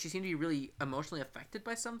sentimentality, or like she seemed to be really emotionally affected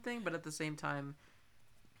by something, but at the same time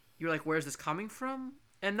you're like, where's this coming from?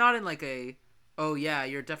 And not in like a, oh yeah,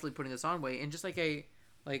 you're definitely putting this on way, in just like a,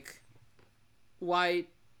 like, why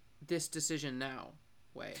this decision now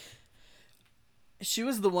way. She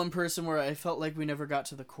was the one person where I felt like we never got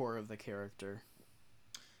to the core of the character.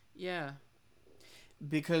 Yeah.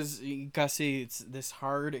 Because Gussie, it's this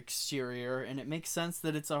hard exterior, and it makes sense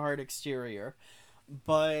that it's a hard exterior,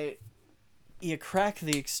 but you crack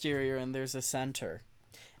the exterior and there's a center.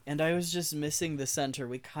 And I was just missing the center.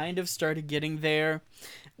 We kind of started getting there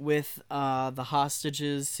with the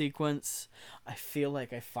hostages sequence. I feel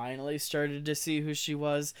like I finally started to see who she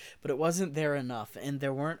was, but it wasn't there enough, and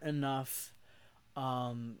there weren't enough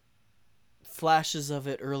flashes of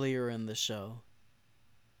it earlier in the show.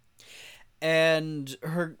 And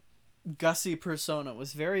her Gussie persona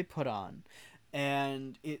was very put on,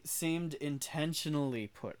 and it seemed intentionally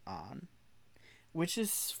put on, which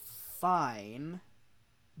is fine,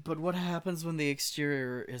 but what happens when the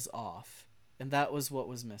exterior is off? And that was what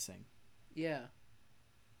was missing. Yeah.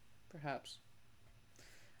 Perhaps.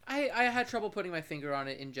 I had trouble putting my finger on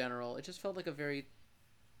it in general. It just felt like a very...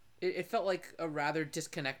 It felt like a rather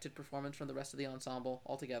disconnected performance from the rest of the ensemble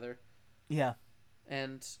altogether. Yeah.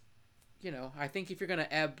 And, you know, I think if you're going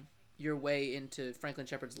to ebb your way into Franklin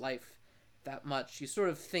Shepard's life that much, you sort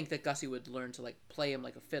of think that Gussie would learn to, like, play him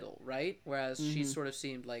like a fiddle, right? Whereas she sort of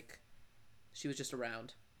seemed like she was just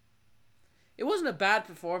around. It wasn't a bad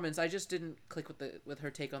performance. I just didn't click with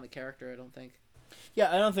her take on the character, I don't think.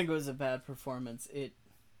 Yeah, I don't think it was a bad performance.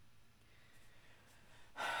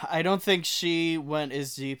 I don't think she went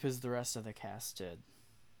as deep as the rest of the cast did.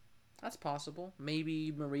 That's possible.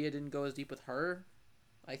 Maybe Maria didn't go as deep with her.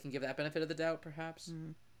 I can give that benefit of the doubt, perhaps.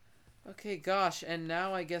 Okay, gosh, and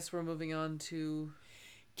now I guess we're moving on to...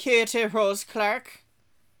 Katie Rose Clark.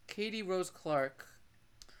 Katie Rose Clark.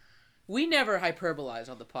 We never hyperbolize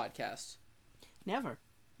on the podcast. Never.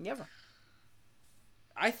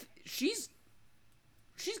 She's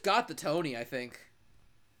got the Tony, I think.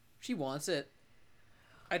 She wants it.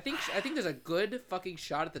 I think there's a good fucking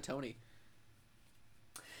shot at the Tony.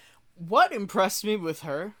 What impressed me with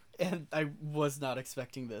her, and I was not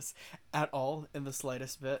expecting this at all in the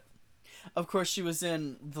slightest bit. Of course, she was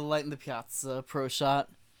in The Light in the Piazza pro shot,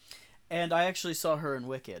 and I actually saw her in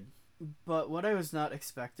Wicked. But what I was not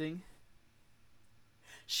expecting,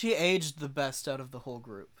 she aged the best out of the whole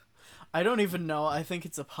group. I don't even know, I think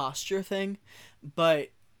it's a posture thing,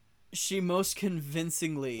 but she most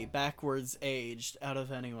convincingly backwards aged out of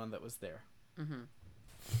anyone that was there.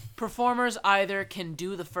 Performers either can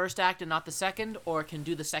do the first act and not the second, or can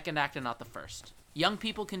do the second act and not the first. Young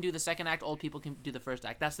people can do the second act, old people can do the first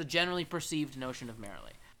act. That's the generally perceived notion of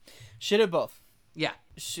Merrily. She did both. Yeah.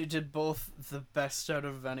 She did both the best out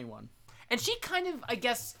of anyone. And she kind of, I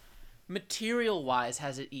guess, material-wise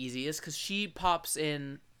has it easiest, because she pops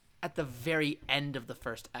in at the very end of the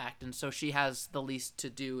first act, and so she has the least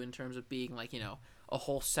to do in terms of being, like, you know, a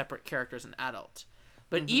whole separate character as an adult.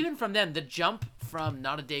 But even from then, the jump from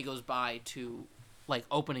Not a Day Goes By to, like,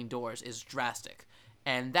 Opening Doors is drastic.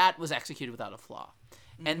 And that was executed without a flaw.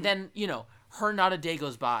 And then, you know, her Not a Day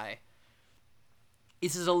Goes By.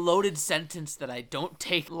 This is a loaded sentence that I don't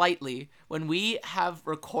take lightly when we have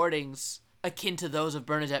recordings akin to those of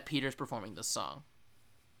Bernadette Peters performing this song.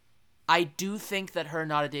 I do think that her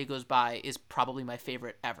Not a Day Goes By is probably my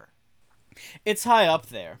favorite ever. It's high up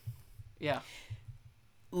there. Yeah.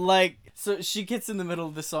 Like, so she gets in the middle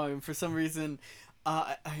of the song, and for some reason,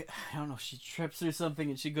 I don't know, she trips or something,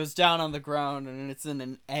 and she goes down on the ground, and it's in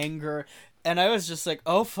an anger, and I was just like,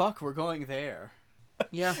 oh fuck, we're going there.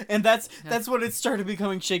 Yeah. And that's when it started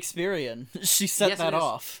becoming Shakespearean. She set that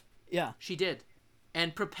off. Yeah. She did.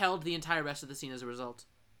 And propelled the entire rest of the scene as a result.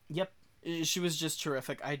 Yep. She was just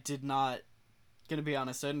terrific. I did not, gonna be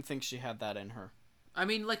honest, I didn't think she had that in her. I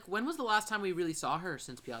mean, like, when was the last time we really saw her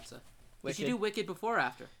since Piazza? Did she do Wicked before or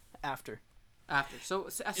after? After. So,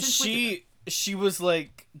 since Wicked, she was,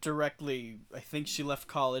 like, directly, I think she left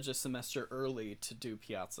college a semester early to do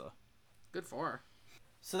Piazza. Good for her.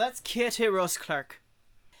 So that's Katie Rose Clark.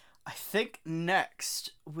 I think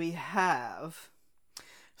next we have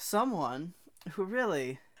someone who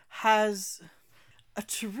really has a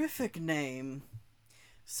terrific name.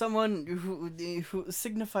 Someone who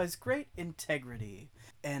signifies great integrity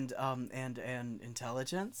and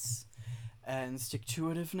intelligence and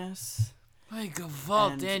stick-to-itiveness. My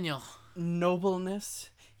Gewalt, Daniel. Nobleness.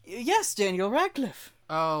 Yes, Daniel Radcliffe.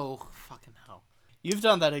 Oh, fucking hell. You've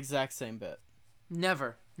done that exact same bit.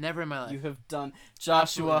 Never in my life. You have done Absolutely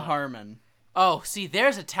Joshua not. Harmon. Oh, see,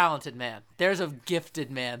 there's a talented man. There's a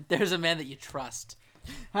gifted man. There's a man that you trust.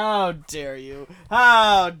 How dare you?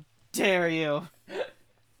 How dare you?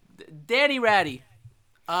 Danny Ratty.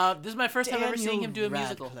 This is my first time ever seeing him do a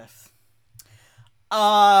musical. Radcliffe.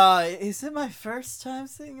 Is it my first time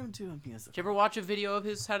seeing him do a musical? Did you ever watch a video of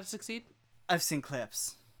his How to Succeed? I've seen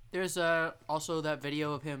clips. There's also that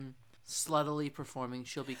video of him sluttily performing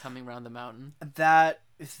She'll Be Coming Round the Mountain. That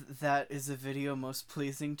is a video most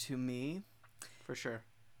pleasing to me For sure.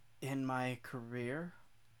 in my career.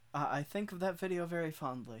 I think of that video very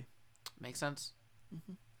fondly. Makes sense.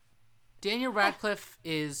 Mm-hmm. Daniel Radcliffe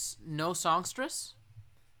is no songstress,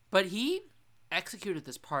 but he executed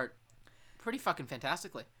this part pretty fucking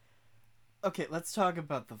fantastically. Okay, let's talk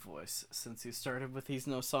about the voice, since you started with he's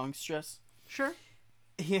no songstress. Sure.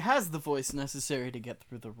 He has the voice necessary to get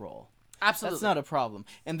through the role. Absolutely. That's not a problem.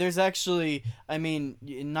 And there's actually, I mean,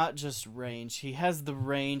 not just range. He has the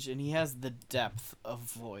range and he has the depth of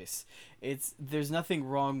voice. There's nothing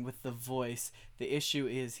wrong with the voice. The issue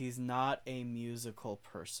is he's not a musical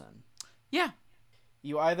person. Yeah.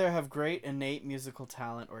 You either have great innate musical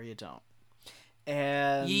talent or you don't.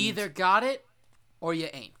 And You either got it or you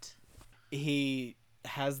ain't. he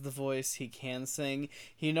has the voice, he can sing,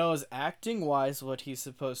 he knows acting wise what he's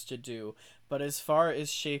supposed to do, but as far as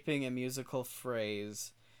shaping a musical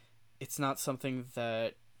phrase, it's not something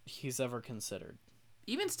that he's ever considered.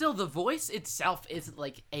 Even still, the voice itself isn't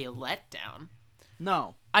like a letdown.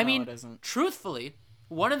 No, I mean, it isn't. truthfully,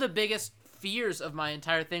 one of the biggest fears of my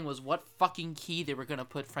entire thing was what fucking key they were going to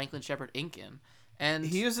put Franklin Shepherd Inc. in. And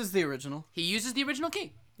He uses the original. he uses the original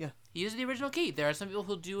key. Yeah. He uses the original key. There are some people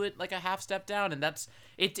who do it like a half step down, and that's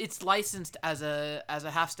it's licensed as a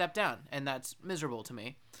half step down, and that's miserable to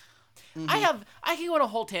me. Mm-hmm. I can go on a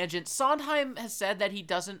whole tangent. Sondheim has said that he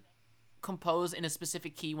doesn't compose in a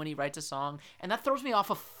specific key when he writes a song, and that throws me off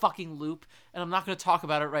a fucking loop, and I'm not going to talk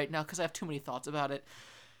about it right now because I have too many thoughts about it.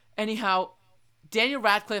 Anyhow, Daniel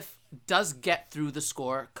Radcliffe does get through the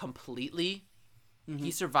score completely. Mm-hmm.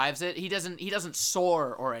 He survives it. He doesn't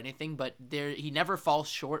soar or anything, but he never falls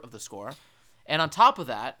short of the score. And on top of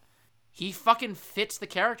that, he fucking fits the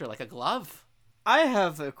character like a glove. I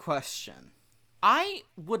have a question. I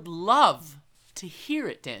would love to hear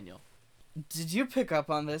it, Daniel. Did you pick up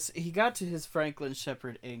on this? He got to his Franklin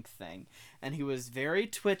Shepherd Inc. thing, and he was very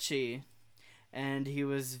twitchy, and he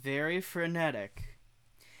was very frenetic.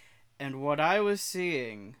 And what I was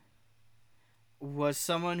seeing was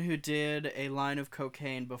someone who did a line of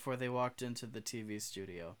cocaine before they walked into the TV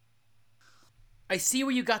studio. I see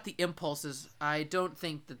where you got the impulses. I don't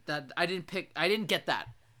think that I didn't get that.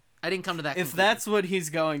 I didn't come to that conclusion. If that's what he's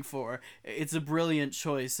going for, it's a brilliant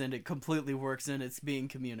choice, and it completely works, and it's being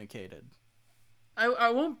communicated. I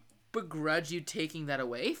won't begrudge you taking that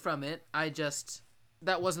away from it.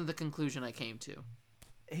 That wasn't the conclusion I came to.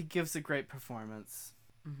 He gives a great performance.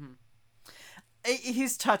 Mm-hmm.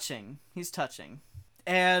 He's touching.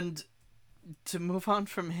 And to move on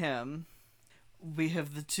from him, we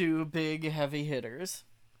have the two big heavy hitters.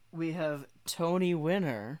 We have Tony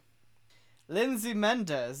Winner. Lindsay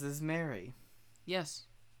Mendez is Mary. Yes.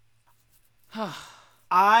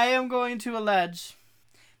 I am going to allege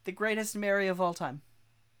the greatest Mary of all time.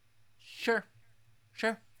 Sure.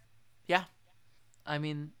 Yeah. I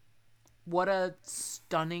mean, what a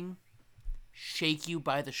stunning, shake you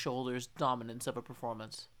by the shoulders dominance of a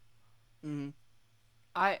performance. Mm-hmm.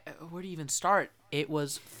 Where do you even start? It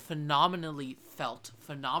was phenomenally felt,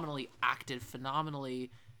 phenomenally acted,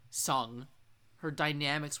 phenomenally sung. Her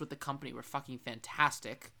dynamics with the company were fucking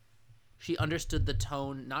fantastic. She understood the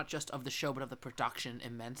tone, not just of the show, but of the production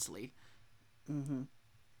immensely. Mm-hmm.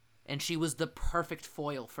 And she was the perfect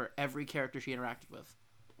foil for every character she interacted with.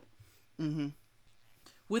 Mm-hmm.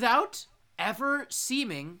 Without ever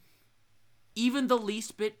seeming even the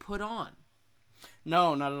least bit put on.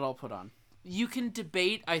 No, not at all put on. You can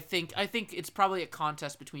debate, I think it's probably a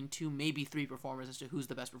contest between 2, maybe 3 performers as to who's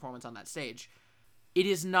the best performance on that stage. It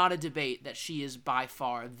is not a debate that she is by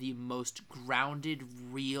far the most grounded,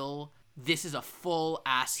 real, this is a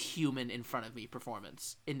full-ass human in front of me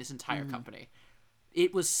performance in this entire company.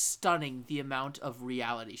 It was stunning the amount of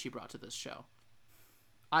reality she brought to this show.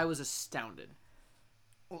 I was astounded.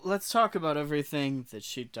 Let's talk about everything that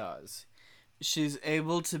she does. She's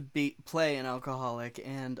able to play an alcoholic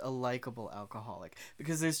and a likable alcoholic.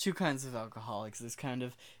 Because there's two kinds of alcoholics. There's kind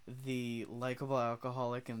of the likable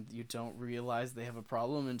alcoholic, and you don't realize they have a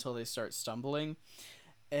problem until they start stumbling.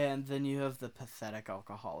 And then you have the pathetic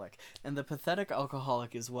alcoholic. And the pathetic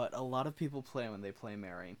alcoholic is what a lot of people play when they play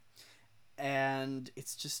Mary. And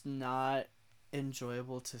it's just not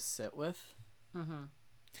enjoyable to sit with. Mm-hmm.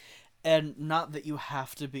 And not that you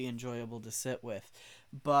have to be enjoyable to sit with,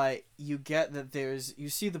 but you get that you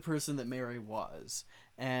see the person that Mary was,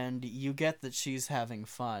 and you get that she's having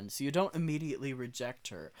fun. So you don't immediately reject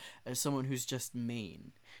her as someone who's just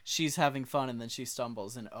mean. She's having fun, and then she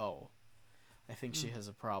stumbles, and I think she has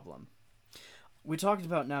a problem. We talked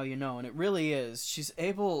about Now You Know, and it really is. She's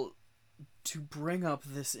able to bring up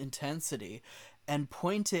this intensity and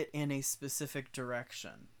point it in a specific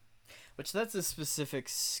direction. Which that's a specific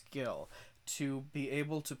skill, to be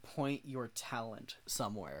able to point your talent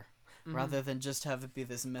somewhere, rather than just have it be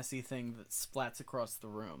this messy thing that splats across the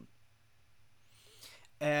room.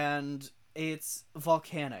 And it's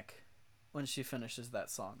volcanic when she finishes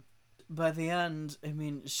that song. By the end, I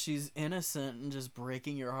mean, she's innocent and just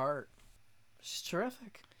breaking your heart. She's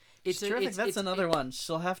terrific. She's terrific. That's another one.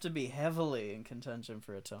 She'll have to be heavily in contention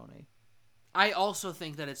for a Tony. I also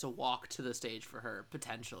think that it's a walk to the stage for her,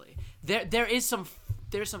 potentially. There's some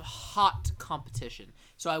hot competition,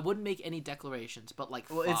 so I wouldn't make any declarations, but like,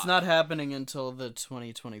 well, it's not happening until the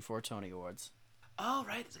 2024 Tony Awards. Oh,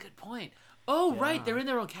 right, that's a good point. Oh, yeah. Right, they're in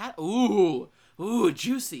their own cat. Ooh,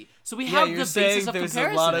 juicy. So we have the basis of comparison.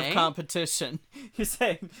 There's a lot of competition. You're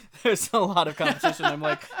saying there's a lot of competition. I'm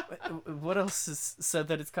like, what else is said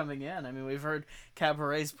that it's coming in? I mean, we've heard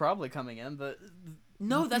Cabaret's probably coming in, but...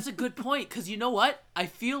 No, that's a good point, because you know what? I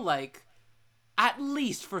feel like, at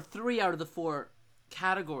least for 3 out of the 4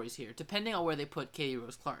 categories here, depending on where they put Katie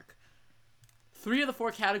Rose Clark, 3 of the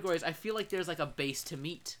 4 categories, I feel like there's like a base to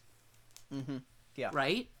meet. Mm-hmm. Yeah.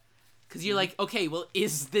 Right? Because you're like, okay, well,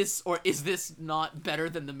 is this or is this not better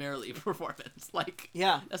than the Merrily performance? Like,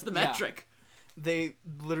 yeah, that's the metric. Yeah. They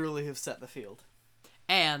literally have set the field.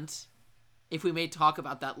 And if we may talk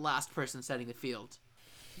about that last person setting the field,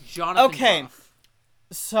 Jonathan Groff.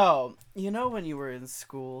 So, you know when you were in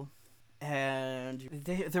school, and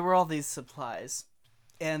there were all these supplies,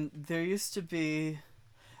 and there used to be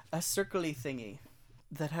a circly thingy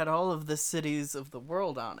that had all of the cities of the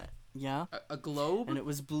world on it. Yeah? A globe? And it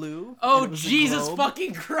was blue. Oh, Jesus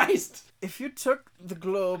fucking Christ! If you took the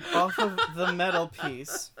globe off of the metal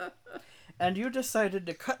piece, and you decided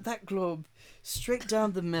to cut that globe straight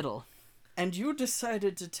down the middle, and you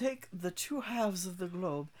decided to take the 2 halves of the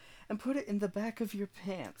globe and put it in the back of your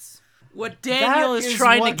pants. What Daniel is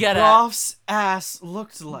trying to get at. Groff's ass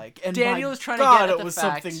looked like. And Daniel is trying to God, get at it was the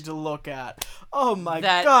fact something to look at. Oh my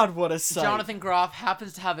God, what a sight. Jonathan Groff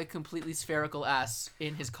happens to have a completely spherical ass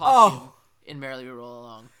in his costume in Merrily We Roll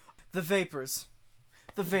Along. The vapors.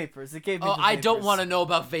 The vapors. It gave me the vapors. I don't want to know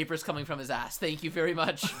about vapors coming from his ass. Thank you very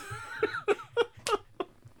much.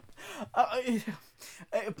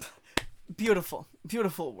 Beautiful.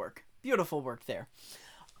 Beautiful work. Beautiful work there.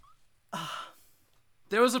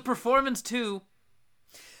 There was a performance too.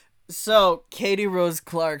 So Katie Rose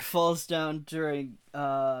Clark falls down during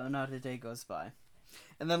Not a Day Goes By,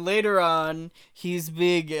 and then later on he's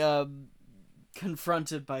being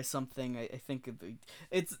confronted by something. I think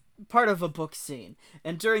it's part of a book scene,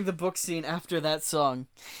 and during the book scene after that song,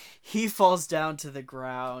 he falls down to the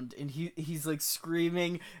ground, and he's like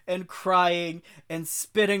screaming and crying and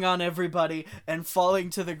spitting on everybody and falling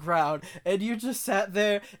to the ground, and you just sat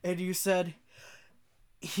there and you said,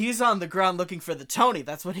 he's on the ground looking for the Tony.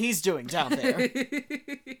 That's what he's doing down there.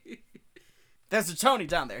 There's a Tony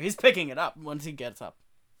down there. He's picking it up once he gets up.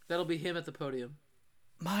 That'll be him at the podium.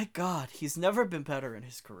 My God, he's never been better in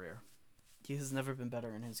his career. He has never been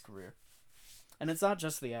better in his career. And it's not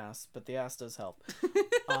just the ass, but the ass does help.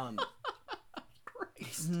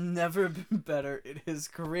 He's never been better in his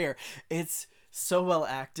career. It's so well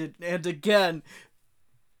acted. And again,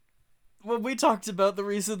 when we talked about the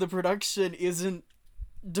reason the production isn't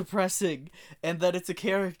depressing and that it's a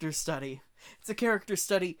character study, it's a character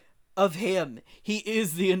study of him. He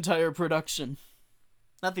is the entire production.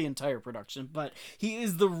 Not the entire production, but he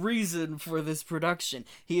is the reason for this production.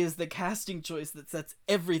 He is the casting choice that sets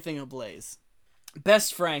everything ablaze.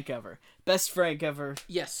 Best Frank ever. Best Frank ever.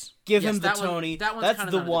 Yes. Give him the Tony. That's kind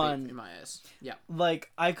of the one. In my eyes. Yeah.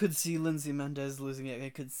 Like, I could see Lindsay Mendez losing it. I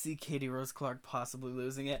could see Katie Rose Clark possibly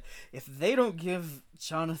losing it. If they don't give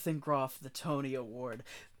Jonathan Groff the Tony Award,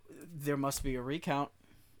 there must be a recount.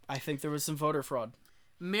 I think there was some voter fraud.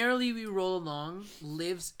 Merrily We Roll Along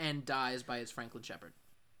lives and dies by its Franklin Shepherd.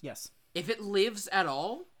 Yes. If it lives at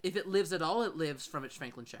all, it lives from its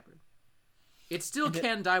Franklin Shepherd. It still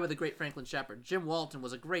can die with a great Franklin Shepherd. Jim Walton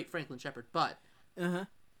was a great Franklin Shepherd, but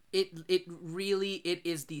it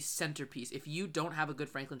is the centerpiece. If you don't have a good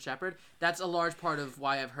Franklin Shepherd, that's a large part of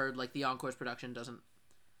why I've heard like the Encore's production doesn't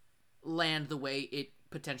land the way it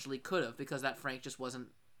potentially could have, because that Frank just wasn't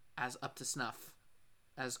as up to snuff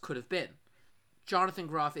as could have been. Jonathan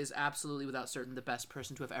Groff is absolutely without certain the best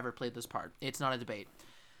person to have ever played this part. It's not a debate.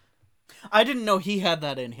 I didn't know he had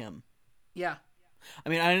that in him. Yeah. I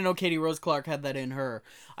mean, I didn't know Katie Rose Clark had that in her.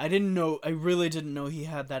 I really didn't know he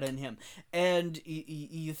had that in him. And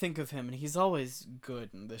you think of him, and he's always good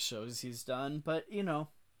in the shows he's done. But,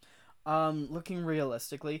 looking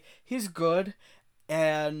realistically, he's good.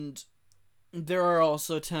 And there are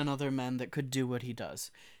also 10 other men that could do what he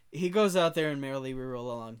does. He goes out there and Merrily We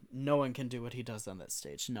Roll Along. No one can do what he does on that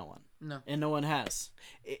stage. No one. No. And no one has.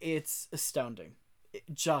 It's astounding.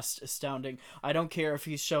 Just astounding. I don't care if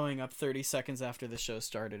he's showing up 30 seconds after the show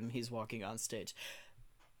started and he's walking on stage.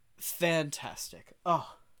 Fantastic.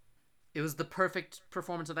 Oh. It was the perfect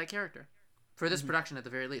performance of that character. For this production, at the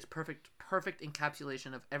very least. Perfect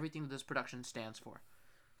encapsulation of everything that this production stands for.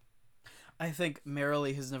 I think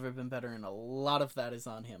Merrily has never been better, and a lot of that is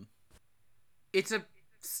on him. It's a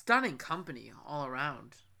stunning company all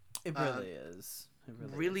around. It really is. It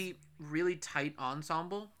really, really tight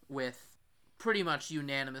ensemble with pretty much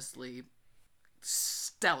unanimously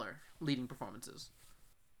stellar leading performances.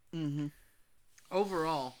 Mm-hmm.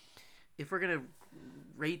 Overall, if we're gonna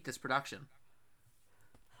rate this production,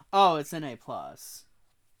 it's an A+.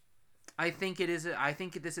 I think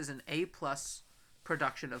this is an A+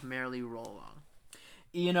 production of Merrily Roll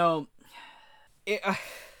Along.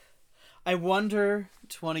 I wonder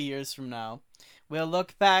 20 years from now, we'll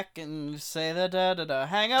look back and say da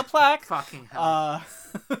hang a plaque. Fucking hell.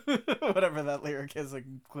 Whatever that lyric is, I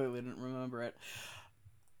clearly didn't remember it.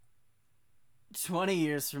 20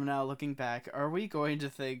 years from now, looking back, are we going to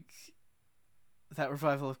think that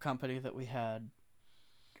revival of Company that we had,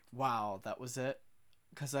 wow, that was it?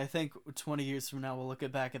 Because I think 20 years from now, we'll look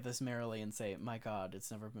back at this Merrily and say, my God,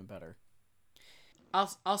 it's never been better.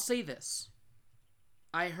 I'll say this.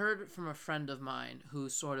 I heard from a friend of mine who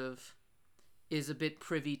sort of is a bit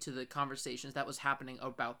privy to the conversations that was happening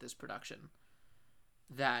about this production,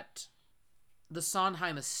 that the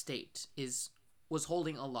Sondheim estate was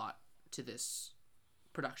holding a lot to this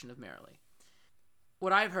production of Merrily.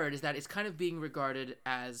 What I've heard is that it's kind of being regarded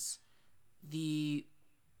as the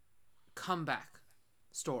comeback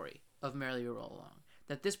story of Merrily We Roll Along.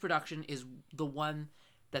 That this production is the one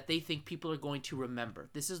that they think people are going to remember.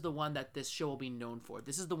 This is the one that this show will be known for.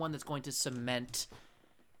 This is the one that's going to cement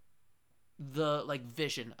the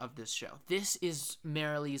vision of this show. This is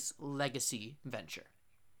Merrily's legacy venture.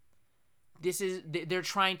 They're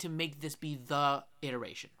trying to make this be the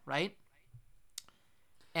iteration, right?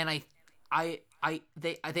 And I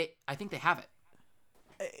think they have it.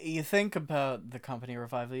 You think about the Company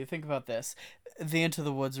revival, you think about this. The Into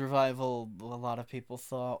the Woods revival, a lot of people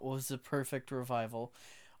thought was a perfect revival.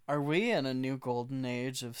 Are we in a new golden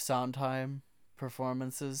age of Sondheim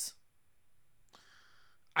performances?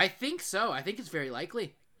 I think so. I think it's very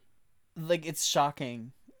likely. It's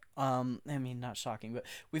shocking. I mean, not shocking, but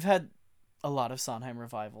we've had a lot of Sondheim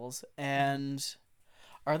revivals, and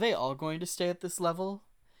are they all going to stay at this level?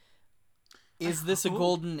 Is this a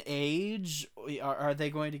golden age? Are they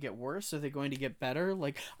going to get worse? Are they going to get better?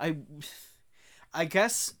 I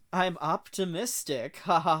guess I'm optimistic,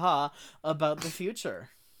 about the future.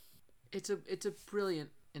 It's a brilliant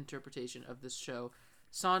interpretation of this show.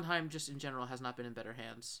 Sondheim just in general has not been in better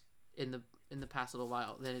hands in the past little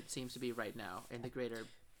while than it seems to be right now in the greater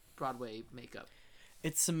Broadway makeup.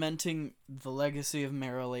 It's cementing the legacy of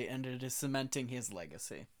Merrily, and it is cementing his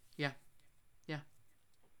legacy. Yeah.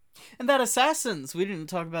 And that Assassins, we didn't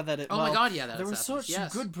talk about that at all. Oh my God, yeah, that there Assassins. There were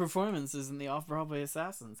such good performances in the Off-Broadway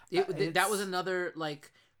Assassins. That was another,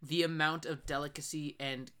 the amount of delicacy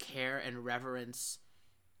and care and reverence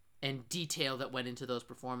and detail that went into those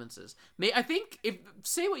performances. I think,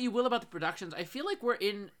 say what you will about the productions, I feel like we're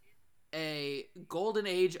in a golden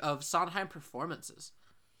age of Sondheim performances.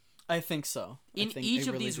 I think so. In each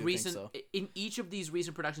of these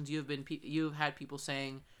recent productions, you've had people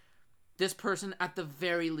saying, this person at the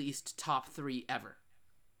very least top 3 ever.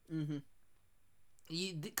 Mm-hmm.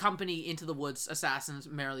 The Company, Into the Woods, Assassins,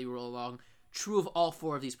 Merrily Roll Along, true of all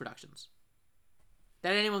 4 of these productions.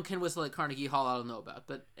 That anyone can whistle at Carnegie Hall, I don't know about.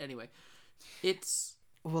 But anyway,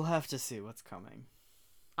 we'll have to see what's coming.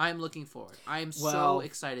 I'm looking forward. I am so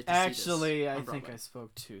excited to see this. Actually, I think I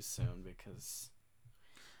spoke too soon because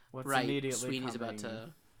what's immediately Sweeney's coming... about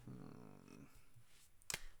to...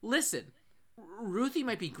 Listen, Ruthie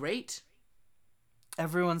might be great.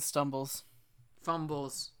 Everyone stumbles.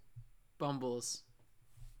 Fumbles. Bumbles.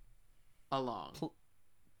 Along.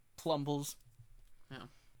 Plumbles. Yeah.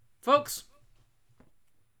 Folks,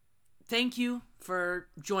 thank you for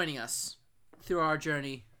joining us through our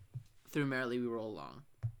journey through Merrily We Roll Along.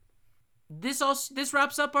 This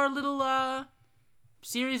wraps up our little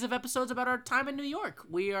series of episodes about our time in New York.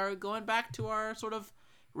 We are going back to our sort of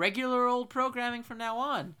regular old programming from now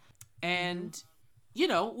on. And you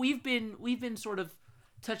know, we've been sort of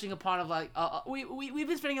touching upon of like we've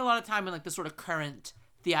been spending a lot of time in like the sort of current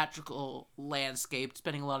theatrical landscape,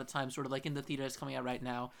 spending a lot of time sort of like in the theater that's coming out right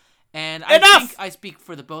now. And I think I speak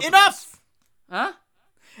for the both of us. Huh?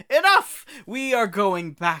 Enough! We are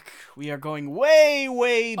going back. We are going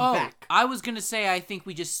way back. I was going to say I think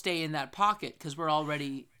we just stay in that pocket because we're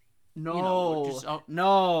already... No.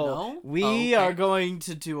 We are going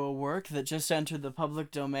to do a work that just entered the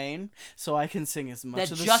public domain, so I can sing as much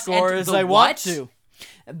of the score as I want to.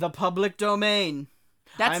 The public domain.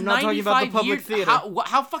 I'm not talking about the public theater.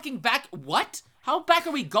 How fucking back? What? How back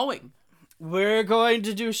are we going? We're going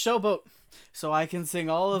to do Showboat, so I can sing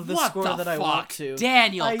all of the score that I want to.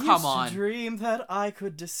 Daniel, come on. I used to dream that I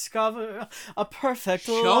could discover a perfect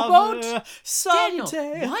Showboat? lover someday.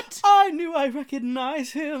 Daniel, what? I knew I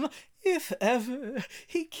recognize him if ever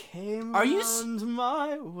he came round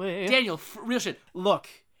my way. Daniel, real shit. Look,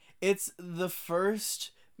 it's the first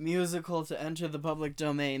musical to enter the public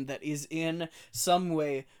domain that is in some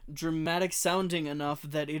way dramatic sounding enough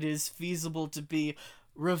that it is feasible to be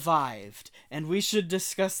revived, and we should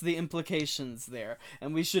discuss the implications there,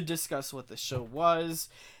 and we should discuss what the show was,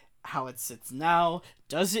 how it sits now.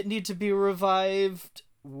 Does it need to be revived?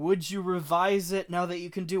 Would you revise it now that you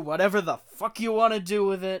can do whatever the fuck you want to do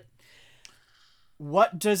with it?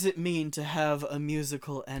 What does it mean to have a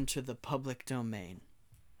musical enter the public domain?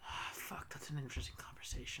 Fuck, that's an interesting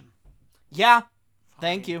conversation. Yeah,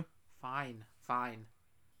 thank you. Fine.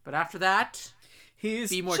 But after that... He's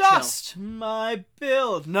be more just chill. My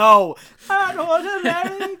build. No, an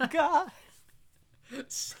ordinary guy.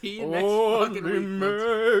 See you next fucking week.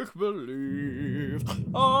 Make believe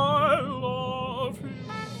I love you.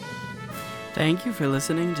 Thank you for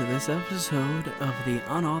listening to this episode of the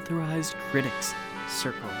Unauthorized Critics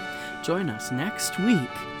Circle. Join us next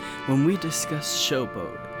week when we discuss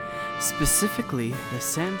Showboat, specifically the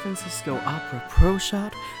San Francisco Opera Pro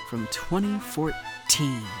Shot from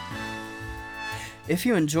 2014. If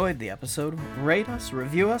you enjoyed the episode, rate us,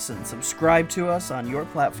 review us, and subscribe to us on your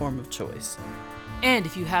platform of choice. And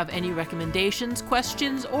if you have any recommendations,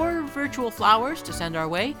 questions, or virtual flowers to send our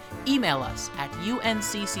way, email us at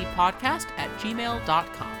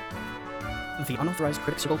unccpodcast@gmail.com. The Unauthorized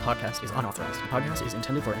Critics Circle podcast is unauthorized. The podcast is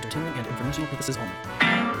intended for entertainment and informational purposes only.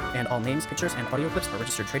 And all names, pictures, and audio clips are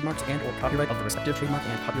registered trademarks and or copyright of the respective trademark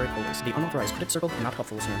and copyright holders. The Unauthorized Critics Circle cannot help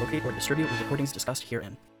the listener locate or distribute the recordings discussed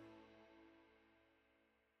herein.